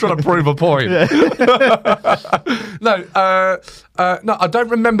 Just trying to prove a point. No, I don't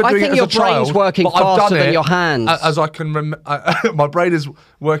remember I doing think it as your a child. brain's working but I've faster done than it your hands. As I can remember, my brain is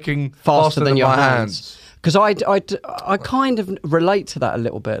working Faster than your my hands. Because I kind of relate to that a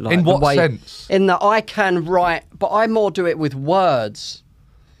little bit. Like In the what way- sense? In that I can write, but I more do it with words.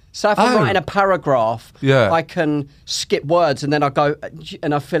 So if I'm Oh. writing a paragraph, Yeah. I can skip words and then I go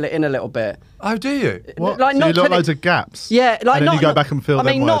and I fill it in a little bit. Oh, do you? What? Like, So not you got kinda- loads of gaps. Yeah, like and then not, you go back and fill I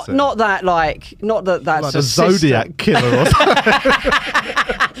them mean, words in. not that that's like a a Zodiac system. killer or something.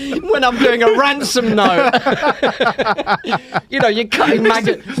 When I'm doing a ransom note. You're cutting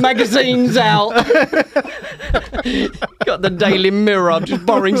magazines out. Got the Daily Mirror, I'm just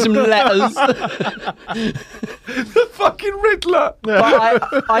borrowing some letters. The fucking Riddler. But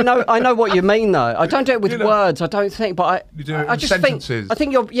I know what you mean though. I don't do it with words. I don't think, but You do it I in just sentences. think. I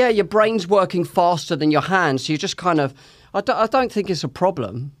think your brain's working faster than your hands. So you just kind of. I don't think it's a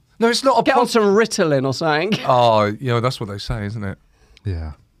problem. No, it's not a Get on problem. some Ritalin or something. Oh, that's what they say, isn't it?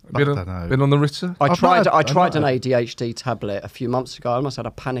 Yeah. know. Been on the Ritter? I I've tried not had- an ADHD tablet a few months ago. I almost had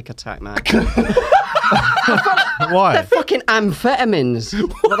a panic attack, man. Why? Fucking amphetamines.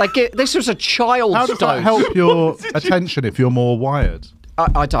 This was a child's How does dose. that help your attention if you're more wired?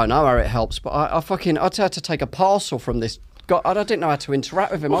 I don't know how it helps, but I had to take a parcel from this guy. I didn't know how to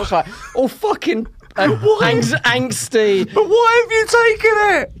interact with him. I was like, fucking angsty. But why have you taken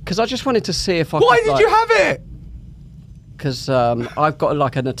it? Because I just wanted to see if I Why could, did you have it? Because I've got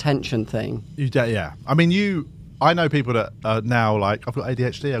like an attention thing. Yeah. I mean, I know people that are now like, I've got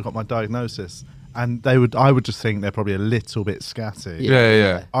ADHD, I've got my diagnosis. And I would just think they're probably a little bit scatty.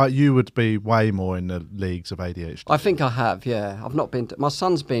 Yeah. You would be way more in the leagues of ADHD. I think I have, yeah. I've not been. My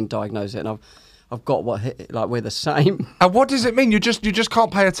son's been diagnosed, and I've got we're the same. And what does it mean? You just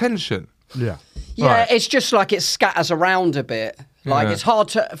can't pay attention. Yeah. Yeah, Right. it's just like it scatters around a bit. Like Yeah. it's hard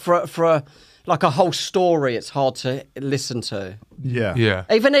to for like a whole story. It's hard to listen to. Yeah. Yeah.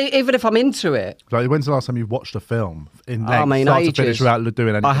 Even if I'm into it. Like, when's the last time you watched a film in length, I mean, start ages. to finish without doing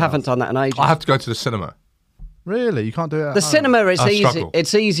anything? I haven't else? done that in ages. I have to go to the cinema. Really? You can't do it at the home? cinema is I easy. struggle.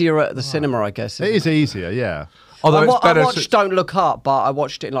 It's easier at the cinema, I guess. It is easier, yeah. Although it's I better. watched Don't Look Up, but I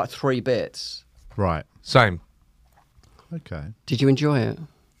watched it in like 3 bits. Right. Same. Okay. Did you enjoy it?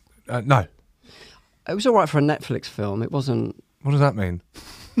 No. It was all right for a Netflix film. It wasn't. What does that mean?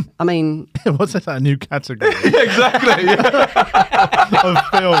 I mean, What's that, a new category Exactly. of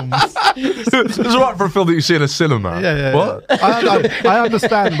films? It's right for a film that you see in a cinema. Yeah. What? I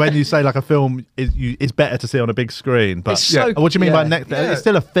understand when you say like a film is better to see on a big screen, but It's so- what do you mean by yeah. Netflix? Yeah. It's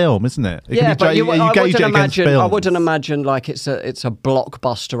still a film, isn't it? It can yeah, be but you I gauge wouldn't it against imagine. I films. wouldn't imagine like it's a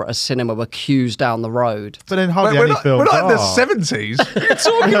blockbuster at a cinema with queues down the road. But then hardly We're any not, films we're not in the are. 70s. What are you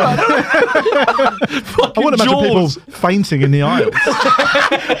talking about? I wouldn't imagine people Jaws. fainting in the aisles.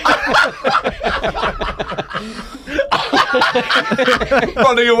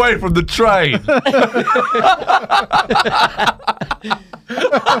 Running away from the train.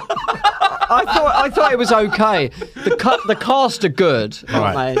 I thought it was okay. The cast are good,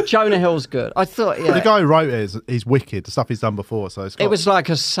 aren't Right. they? Jonah Hill's good. I thought, yeah. The guy who wrote it is wicked. The stuff he's done before, so it's got It was like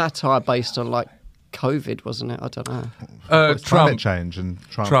a satire based on like COVID, wasn't it? I don't know. climate Trump. change and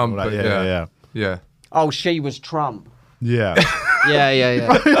Trump. Trump. and all that. Yeah. Oh, she was Trump. Yeah. Yeah.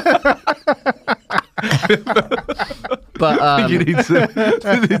 But You need some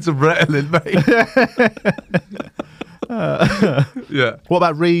Ritalin, mate. Yeah. What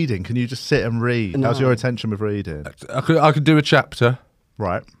about reading? Can you just sit and read? No. How's your attention with reading? I could do a chapter.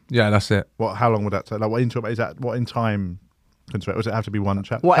 Right. Yeah, that's it. How long would that take? Like, what in time constraint? Does it have to be one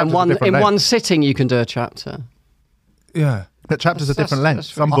chapter? what in Chapters are one different one lengths. sitting you can do a chapter. Yeah. But chapters are different That's- lengths.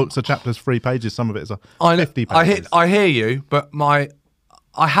 that's Some right. books are chapters 3 pages. Some of it is 50 I pages. hear you, but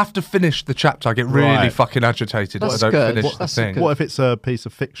I have to finish the chapter. I get really Right. fucking agitated if That's I don't good. finish the That's thing. good. What if it's a piece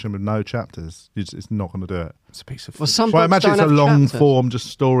of fiction with no chapters? It's not going to do it. It's a piece of. Well, some Well, I books imagine don't it's a have long chapters. form, just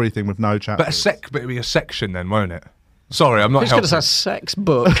story thing with no chapters. but it'll be a section then, won't it? Sorry, I'm not Who's going to helping. say sex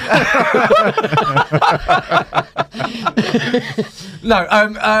book? No,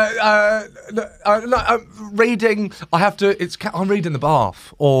 reading. I have to. I'm reading in the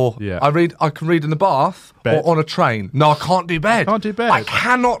bath, or Yeah. I can read in the bath Bed. or on a train. No, I can't do bed. Can't do bed? I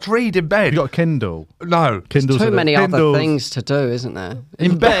cannot read in bed. You got a Kindle. No. Kindles Too are the- many other Kindles- things to do, isn't there?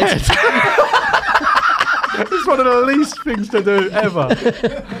 in bed. It's one of the least things to do ever.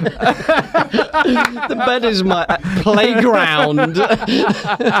 The bed is my playground.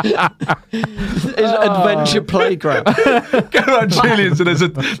 It's adventure playground. Go around Julian's and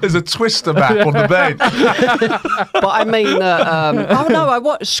there's a twister map on the bed. But I mean, oh no, I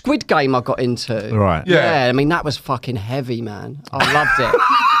watched Squid Game. I got into. Right. Yeah. Yeah, I mean that was fucking heavy, man. I loved it.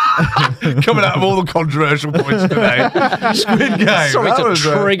 Coming out of all the controversial points today. Squid Game. Sorry that to was,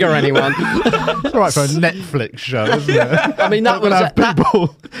 trigger anyone. It's all right for a Netflix show, isn't it? I mean that was Have that,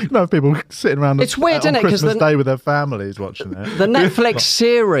 people sitting around It's weird, on isn't it? 'Cause Christmas the- Day with their families watching it. the Netflix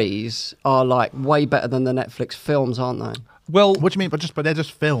series are like way better than the Netflix films, aren't they? Well, What do you mean? But they're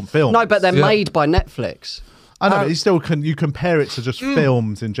just films. No, but they're Yeah. made by Netflix. I know, but you still you compare it to just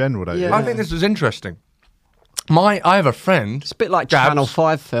films in general, don't you? Yeah. I think this is interesting. I have a friend. It's a bit like Gabs. Channel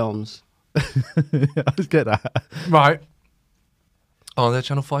 5 films. I just get that. Right. Oh, they're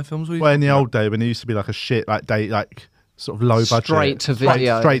Channel 5 films? Well, in the old day when it used to be like a shit, like sort of low budget, Straight to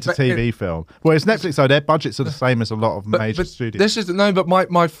video. straight to But TV film. Whereas Netflix, though, their budgets are the same as a lot of major But studios. this is but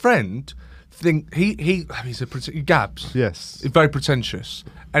my friend think he's Gabs. Yes. He's very pretentious,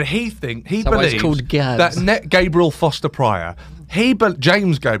 and he that why it's believes called Gabs? that Gabriel Foster Pryor.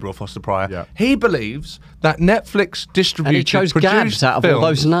 James Gabriel Foster Pryor. Yeah. He believes that Netflix distributed, And he chose produced Gabs out of all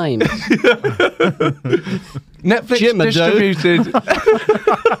films. those names. Netflix Jim, distributed.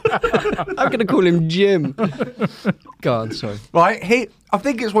 I'm going to call him Jim. Go on, sorry. Right? I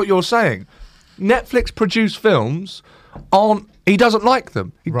think it's what you're saying. Netflix produced films aren't. He doesn't like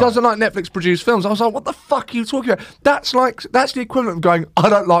them. He doesn't like Netflix produced films. I was like, what the fuck are you talking about? That's the equivalent of going, I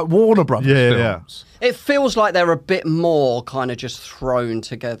don't like Warner Brothers films. It feels like they're a bit more kind of just thrown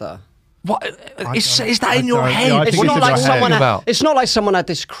together. What is that in your head? I It's think not it's like in your someone. head. It's not like someone had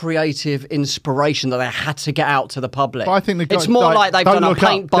this creative inspiration that they had to get out to the public. But I think the guy, it's more like they've Don't done a Look Up,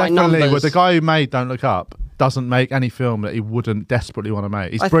 paint by definitely, numbers. well, the guy who made Don't Look Up doesn't make any film that he wouldn't desperately want to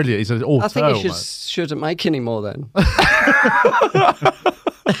make. He's brilliant. He's an auteur. I think he almost. shouldn't make any more then.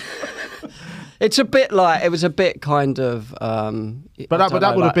 It's a bit like, it was a bit kind of. But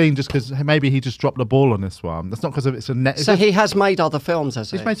that would have been just because maybe he just dropped the ball on this one. That's not because it's a net. So he has made other films, has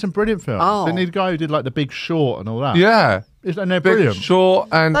he? He's made some brilliant films. Oh. Didn't he, the guy who did like The Big Short and all that? Yeah. And they're Big brilliant. Short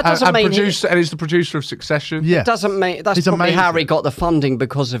and That doesn't mean producer, and he's the producer of Succession. Yeah. Doesn't mean that's He's probably how amazing. he got the funding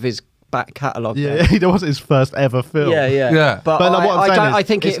because of his back catalogue. Yeah, that wasn't his first ever film. Yeah. But But like, what I'm saying is, I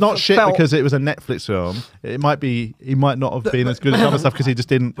think it's it not shit felt, because it was a Netflix film. It might be he might not have been as good as other stuff because he just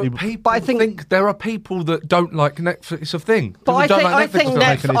didn't. But people think there are people that don't like Netflix. It's a thing. But I People think, don't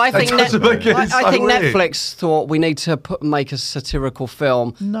like Netflix. I think weird. Netflix thought we need to make a satirical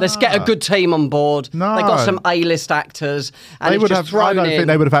film. No. Let's get a good team on board. No. They got some A-list actors, and they it's would just have. I thrown don't in. think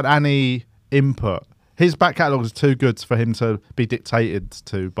they would have had any input. His back catalogue is too good for him to be dictated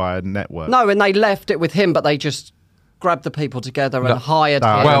to by a network. No, and they left it with him, but they just grabbed the people together and hired No,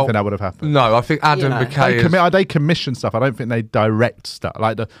 him. I don't think that would have happened. No, I think Adam You know. McKay. They commission stuff. I don't think they direct stuff,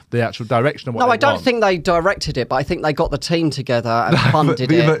 like the actual direction of what No, they I don't want. think they directed it, but I think they got the team together and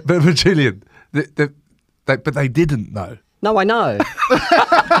funded it. But Gillian, but they didn't though. No, I know.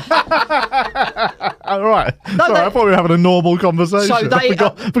 All right. No, Sorry, I thought we were having a normal conversation. So they-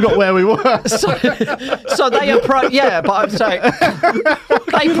 I forgot where we were. So they approach. Yeah, but I'm saying they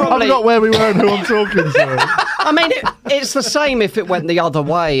I probably. forgot where we were and who I'm talking to. I mean, it's the same if it went the other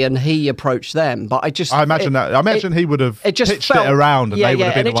way and he approached them. But I imagine he would have it just pitched felt, it around, and yeah, they would yeah,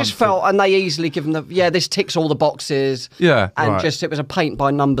 have been and the it ones just felt, and they easily given this ticks all the boxes. Yeah, and right. just it was a paint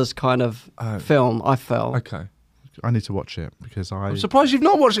by numbers kind of film. I felt. Okay. I need to watch it because I'm surprised you've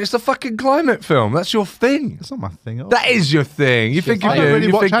not watched it. It's the fucking climate film. That's your thing. It's not my thing. That is your thing. You think of I you. don't really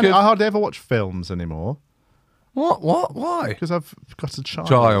You watch. think I of, hardly ever watch films anymore what? Why? because I've got a child.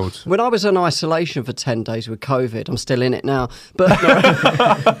 Child. When I was in isolation for 10 days with COVID, I'm still in it now, but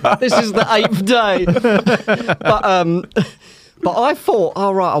this is the 8th day. But I thought,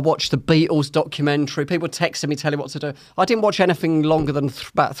 all right, I watched the Beatles documentary. People texted me telling me what to do. I didn't watch anything longer than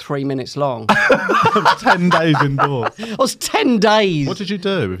about 3 minutes long. 10 days indoors. I was 10 days. What did you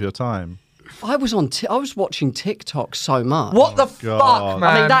do with your time? I was watching TikTok so much. What the God. fuck, man?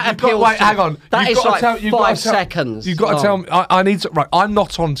 I mean, that You've got- appeals Wait, to- hang on. that You've is got to like tell- you've got to 5 tell- seconds You've got to long. tell me. I need to. Right, I'm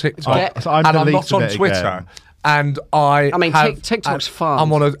not on TikTok, Yeah. So I'm and I'm not deleting on it Twitter, again. and I mean, have, TikTok's fun.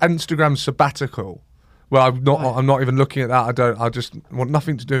 I'm on an Instagram sabbatical. Well, I'm not even looking at that. I just want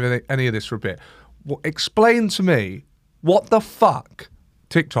nothing to do with any of this for a bit. Explain to me what the fuck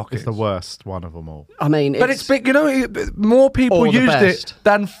TikTok It's is. the worst one of them all. I mean, But it's big, you know. More people Or the used best. it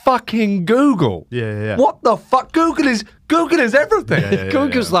than fucking Google. Yeah. What the fuck? Google is everything. Yeah.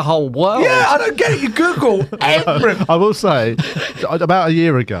 Google's the whole world. Yeah, I don't get it. You Google everything. I will say, about a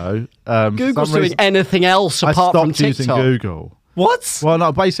year ago, Google's some doing reason, anything else I apart from stopped using TikTok. Google. What? Well,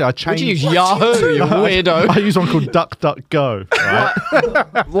 no, basically, I changed. Would you use Yahoo, you weirdo? I use one called DuckDuckGo,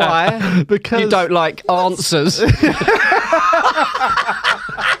 right? Why? Because You don't like answers.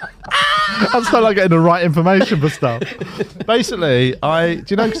 I just don't like getting the right information for stuff. Basically, do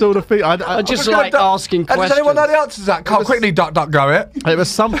you know, because all the things, I just Go like duck- asking Does questions. anyone know the answer to that? Can't quickly duck go it. it was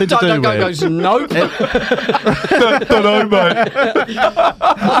something to do Don't with. goes, nope. Don't know, mate.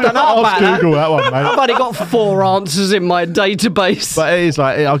 I don't know Ask about that. Google that one, mate. I've only got 4 answers in my database. But it is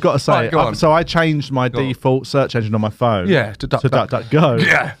like, I've got to say, Right, go on. so I changed my default search engine on my phone. Yeah, to DuckDuckGo.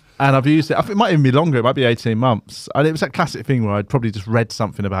 Yeah. And I've used it. I think it might even be longer. It might be 18 months. And it was that classic thing where I'd probably just read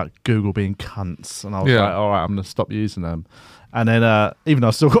something about Google being cunts, and I was Yeah. like, all right, I'm going to stop using them. And then, even though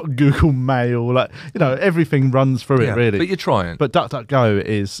I've still got Google Mail, like, you know, everything runs through it really. But you're trying. But DuckDuckGo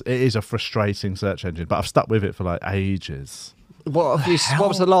is a frustrating search engine. But I've stuck with it for like ages. What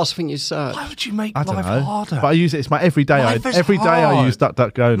was the last thing you searched? Why would you make I don't life know. harder? But I use it. It's my everyday. Life is Every day I hard. use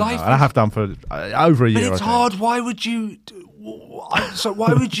DuckDuckGo now, Life and I is- have done for over a year. But it's I think. hard. Why would you? So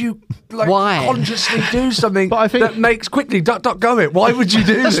why would you Why? consciously do something But I think- that makes quickly duck go it? Why would you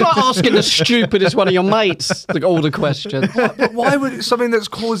do It's this? like asking the stupidest one of your mates all the questions. But why would it something that's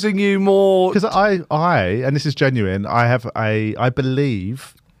causing you more? Because I, and this is genuine, I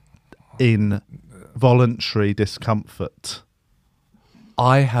believe in voluntary discomfort.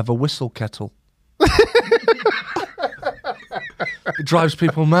 I have a whistle kettle. It drives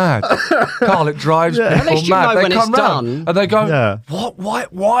people mad, Carl. It drives people At least you mad. know They when come it's round done. and they go, Yeah.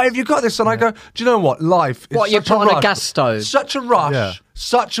 "What? Why have you got this?" And I go, "Do you know what? Life is What, you such put a on a rush. gas stove? Such a rush. Yeah.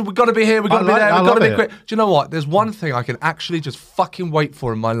 We've got to be here. We've got to be there. I We've got to love be it. quick." Do you know what? There's one thing I can actually just fucking wait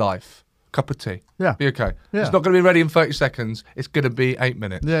for in my life. Cup of tea. Yeah. Be okay. Yeah. It's not going to be ready in 30 seconds. It's going to be 8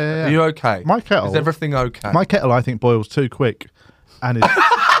 minutes. Yeah. Are you okay? My kettle- Is everything okay? My kettle, I think, boils too quick, and it's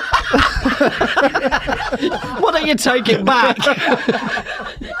Why don't you take it back?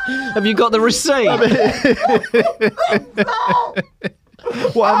 Have you got the receipt?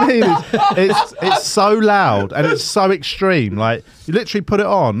 what I mean is it's so loud and it's so extreme. Like you literally put it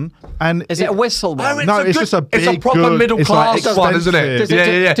on, and Is it a whistle one? it's No, a it's good- just a it's a big, proper good- middle it's like class one, isn't it?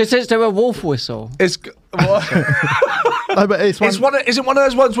 expensive. Yeah. Does it do a wolf whistle? It's No, but it's one. is it one of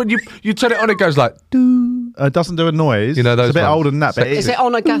those ones when you turn it on, it goes like, Doesn't do a noise. You know those it's a bit ones? older than that, but Is it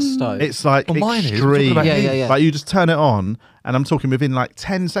on a gas stove? It's like Well, mine is. We're talking extreme. about Yeah. Like you just turn it on, and I'm talking within like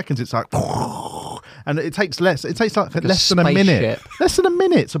 10 seconds. It's like, and it takes less. It takes like less than a minute. spaceship. Less than a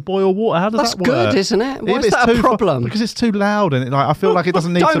minute to boil water. How does That's that work? good, isn't it? Why Yeah, is but that it's a too problem? Because it's too loud, and I feel like it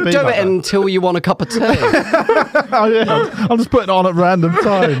doesn't need to Don't be. do like it that. until you want a cup of tea. Oh, yeah. I'm just putting it on at random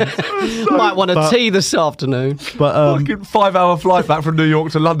times. Might want a But- tea this afternoon. But fucking 5-hour flight back from New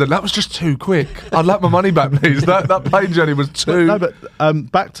York to London. That was just too quick. I'd like my money back, please. That plane journey was too. no, but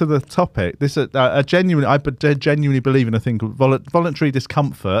back to the topic. This I genuinely believe in a thing called voluntary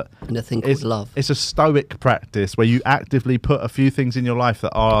discomfort. And a thing called It's love. It's a stoic practice where you actively put a few things in your life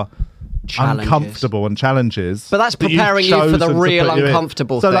that are Challenges. uncomfortable and challenges. But that's that you've preparing you for the chosen to real put you in.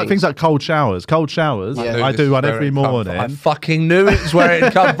 uncomfortable So like things. things like cold showers. Yeah. I do one every morning. I fucking knew it's where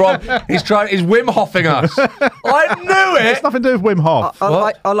it come from. He's Wim Hoffing us. I knew It's it. nothing to do with Wim Hof.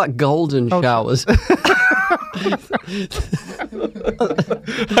 I like golden showers.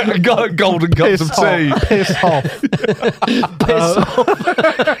 I got a golden cups of tea. Piss off. Piss off.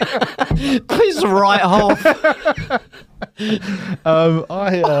 Piss right off.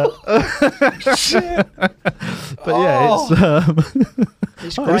 But yeah,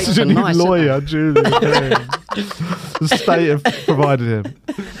 It's this great is your and new nice. isn't it? lawyer, Julie. The state have provided him.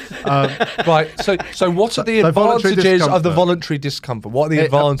 Right. So what are the So voluntary advantages of the discomfort. voluntary discomfort? What are the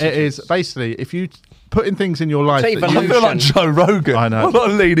advantages? It is basically if you putting things in your life. It's that even you- I feel like Joe Rogan. I know. I'm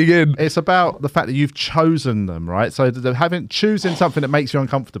not leaning in. It's about the fact that you've chosen them, right? So choosing something that makes you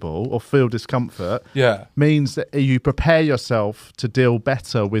uncomfortable or feel discomfort Yeah. means that you prepare yourself to deal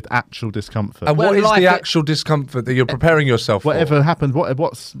better with actual discomfort. And Well, what is life the it- actual discomfort that you're preparing yourself for? Whatever happens,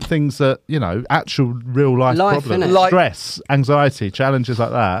 what's things that, actual real life problems, innit? Like- stress, anxiety, challenges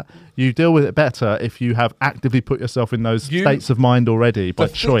like that, you deal with it better if you have actively put yourself in those states of mind already by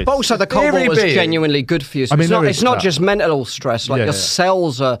choice. But also, the cold theory water is being- genuinely good for you. So I mean, there it's is not that. just mental stress. Like Yeah, your yeah.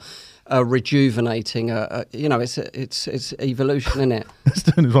 cells are rejuvenating. It's evolution, isn't it? He's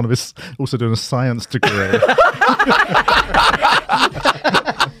doing one of his, also doing a science degree.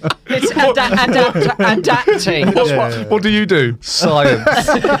 It's adapting. What do you do? Science.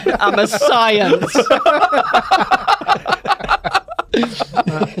 I'm a science.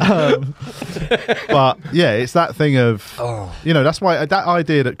 But yeah, it's that thing of, that's why that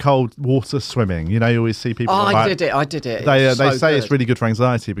idea that cold water swimming, you always see people. Oh, like, I did it. They It's so say it's good. really good for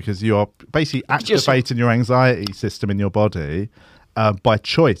anxiety because you are basically just- activating your anxiety system in your body by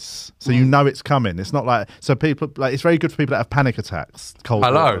choice. So you know it's coming. It's not like people like it's very good for people that have panic attacks. Cold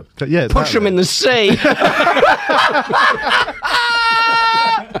Hello. water. Yeah, Push them in the sea.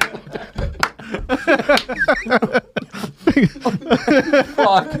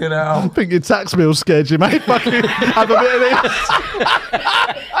 Fucking hell. I think your tax bill scared you, mate. Fucking have a bit of this.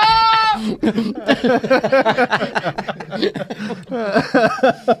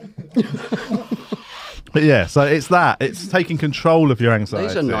 But yeah, so it's that. It's taking control of your anxiety.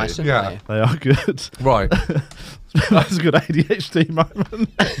 These are nice, aren't Yeah. they? They are good. Right. That's a good ADHD moment.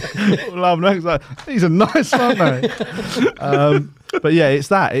 Love and anxiety. These are nice, aren't they? But yeah, it's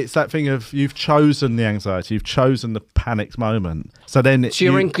that thing of you've chosen the anxiety, you've chosen the panicked moment. So then So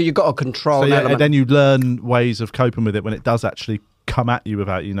you've got to control so an yeah, element. and then you learn ways of coping with it when it does actually come at you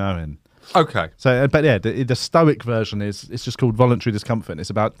without you knowing. Okay. So, but yeah, the stoic version is it's just called voluntary discomfort. And it's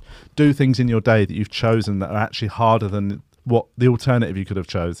about do things in your day that you've chosen that are actually harder than what the alternative you could have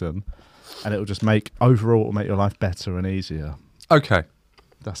chosen, and it will just overall make your life better and easier. Okay.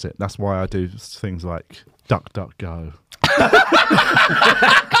 That's it. That's why I do things like DuckDuckGo.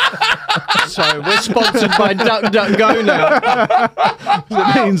 So we're sponsored by DuckDuckGo now.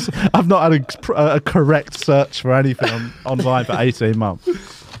 It means I've not had a correct search for anything online for 18 months.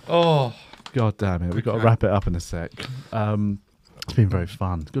 Oh, God damn it. We've got to wrap it up in a sec. It's been very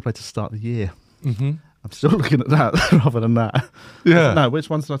fun. Good way to start the year. mm-hmm. I'm still looking at that rather than that. Yeah. No, which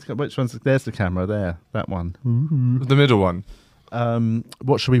one's there's the camera there. That one. The middle one.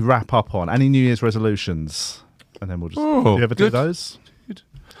 What should we wrap up on? Any New Year's resolutions? And then we'll just. Oh, do you ever do good. those?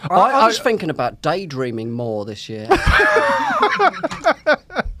 I was thinking about daydreaming more this year.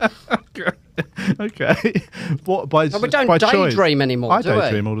 Okay. What by? No, we don't by choice? daydream anymore, I do we?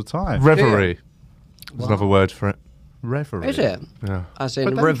 daydream all the time. Reverie. There's another word for it. Reverie. Is it? Yeah. As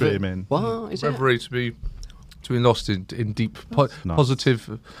in But river. daydreaming. What is it? Reverie to be lost in deep nice.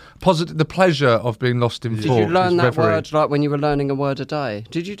 positive. The pleasure of being lost in Did thought. you learn is that reverie. word like when you were learning a word a day?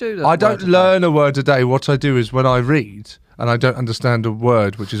 Did you do that? I don't word a day? learn a word a day. What I do is when I read and I don't understand a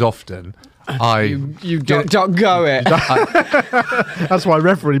word, which is often, You don't go it. That's why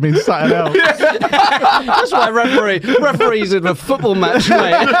referee means something else. That's why referees in a football match,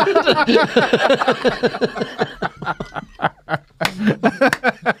 mate.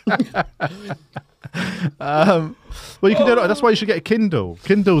 Well, you can do it. That's why you should get a Kindle.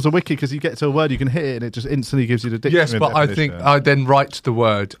 Kindle's a wiki because you get to a word, you can hit it, and it just instantly gives you the dictionary. Yes, but I think definition. I then write the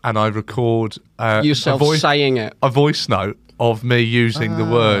word and I record Yourself saying it. a voice note of me using the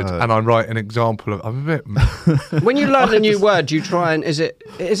word, and I write an example of. I'm a bit. When you learn a new word, you try and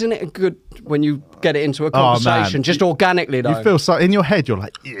isn't it good when you get it into a conversation, man. just organically though? you feel so in your head. You're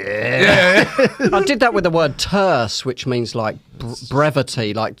like, yeah. I did that with the word terse, which means like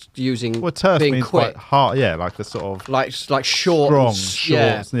brevity, like using Well, terse being means quick, like hard. Yeah, like the sort of like short, strong, and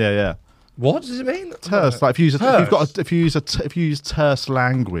short. Yeah. What does it mean? Terse. Like if you use Terse. if you use terse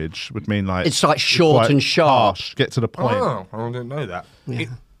language, would mean like It's like short quite and sharp. harsh, get to the point. Oh, I didn't know that. Yeah.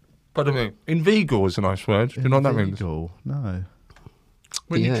 But I mean, inveigle is a nice word. Do you know what that means? Illegal. No.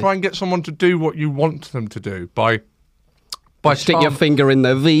 When you Yeah. try and get someone to do what you want them to do by Stick your charm- finger in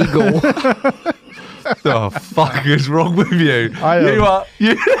the vehicle. Oh, fuck is wrong with you? You are.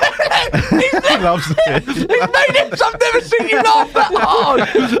 You, He loves it. he's made it. I've never seen you laugh that hard.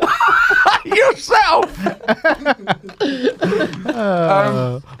 Yourself.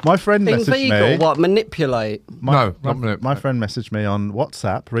 My friend messaged Inveigle, me. what? Manipulate. No, not minute. My friend messaged me on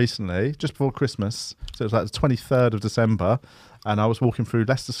WhatsApp recently, just before Christmas. So it was like the 23rd of December, and I was walking through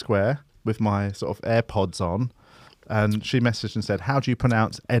Leicester Square with my sort of AirPods on, and she messaged and said, "How do you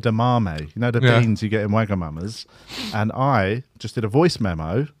pronounce edamame? You know the Yeah. beans you get in Wagamama's?" And I just did a voice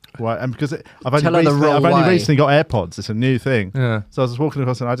memo. Right, and because I've Tell her the only wrong way. recently got AirPods, it's a new thing. Yeah. So I was just walking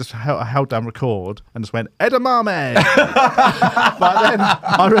across and I just held down record and just went edamame. But then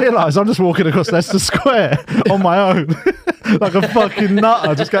I realised I'm just walking across Leicester Square on my own, like a fucking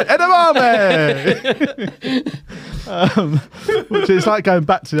nutter, just going edamame. Which is like going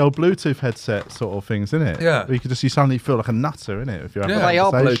back to the old Bluetooth headset sort of things, isn't it? Yeah. Where you suddenly feel like a nutter, innit? If you're having a They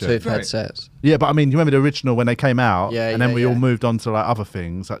are conversation. Bluetooth Right. headsets. Yeah, but I mean, you remember the original when they came out, Yeah, and then yeah, we all yeah. moved on to like other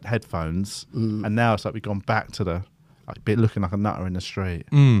things like headphones, and now it's like we've gone back to the like bit looking like a nutter in the street.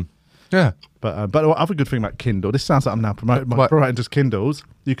 Yeah. But other good thing about Kindle, this sounds like I'm now promoting What? just Kindles.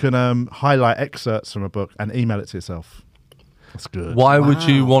 You can highlight excerpts from a book and email it to yourself. That's good. Why would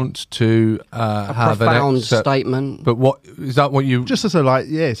you want to have an Profound excerpt? statement. But what is that? What you? Just as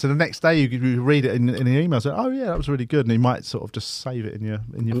a so the next day you read it in your email. So, oh yeah, that was really good, and you might sort of just save it in your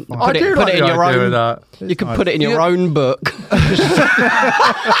file. Put it, put it in your idea own. of that. You can nice. put it in your own book.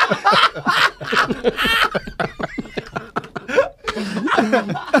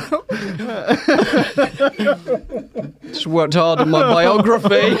 Just worked hard on my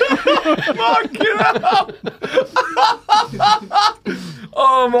biography.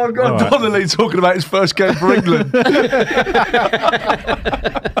 Oh my God, All right. Donnelly talking about his first game for England. When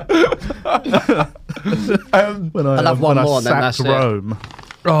I'll have one when more, I and then that's sacked it. Rome.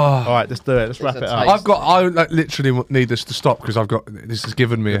 Oh, All right, let's do it. Let's wrap a it up. taste. I literally need this to stop because this has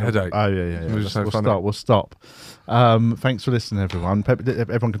given me a headache. Oh yeah. It was so We'll funny. stop. Thanks for listening, everyone.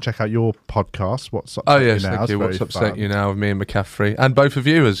 Everyone can check out your podcast. What's up? Oh to yes, now? thank It's you. very What's upset fun. you now with me and McCaffrey and both of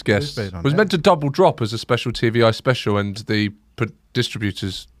you as guests. been on Was it. meant to double drop as a special TVI special, and the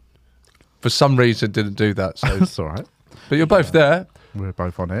distributors for some reason didn't do that. So, That's all right. but you're both there. We're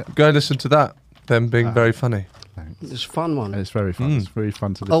both on it. Go and listen to that. Them being very funny. Thanks. It's a fun one. It's very fun. It's very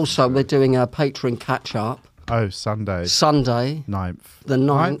fun to listen. Also, to. we're doing a Patreon catch-up Oh, Sunday. Sunday, 9th. the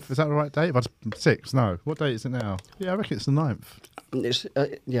 9th. Is that the right date? 6th? No. What date is it now? Yeah, I reckon it's the 9th. It's,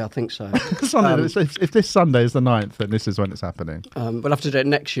 yeah, I think so. Sunday, if this Sunday is the 9th, then this is when it's happening. We'll have to do it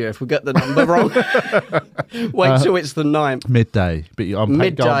next year if we get the number wrong. Wait till it's the 9th. Midday. But go on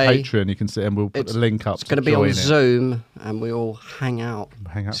Midday. Patreon, you can see, and we'll put the link up. It's going to be on Zoom, and we all hang out.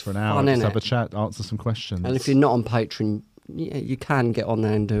 Hang out It's for an hour, fun, just innit? have a chat, answer some questions. And if you're not on Patreon, yeah, you can get on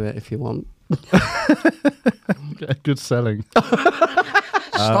there and do it if you want. Good selling.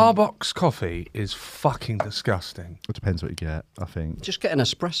 Starbucks coffee is fucking disgusting. It depends what you get, I think. Just get an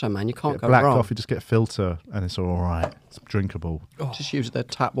espresso, man. You can't Get go black wrong. coffee, just get a filter, and it's all right. It's drinkable. Just use their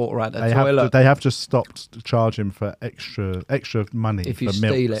tap water at the toilet. They have just stopped charging for extra money If you for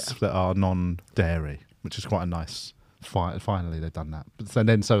steal milks it. that are non-dairy, which is quite a nice. Finally, they've done that. But so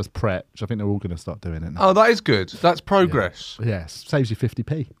has Pret, which I think they're all going to start doing it now. Oh, that is good. That's progress. Yes, saves you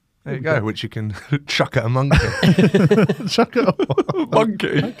 50p. There you go, which you can chuck at a monkey. Chuck it up.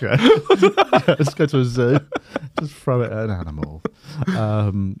 Monkey. Okay. Let's go to a zoo. Just throw it at an animal.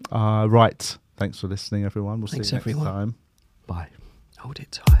 Right. Thanks for listening, everyone. We'll Thanks, see you everyone. next time. Bye. Hold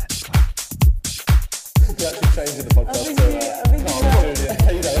it tight. You're actually changing the podcast.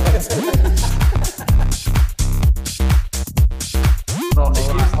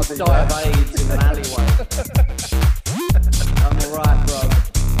 Die of AIDS in an alleyway.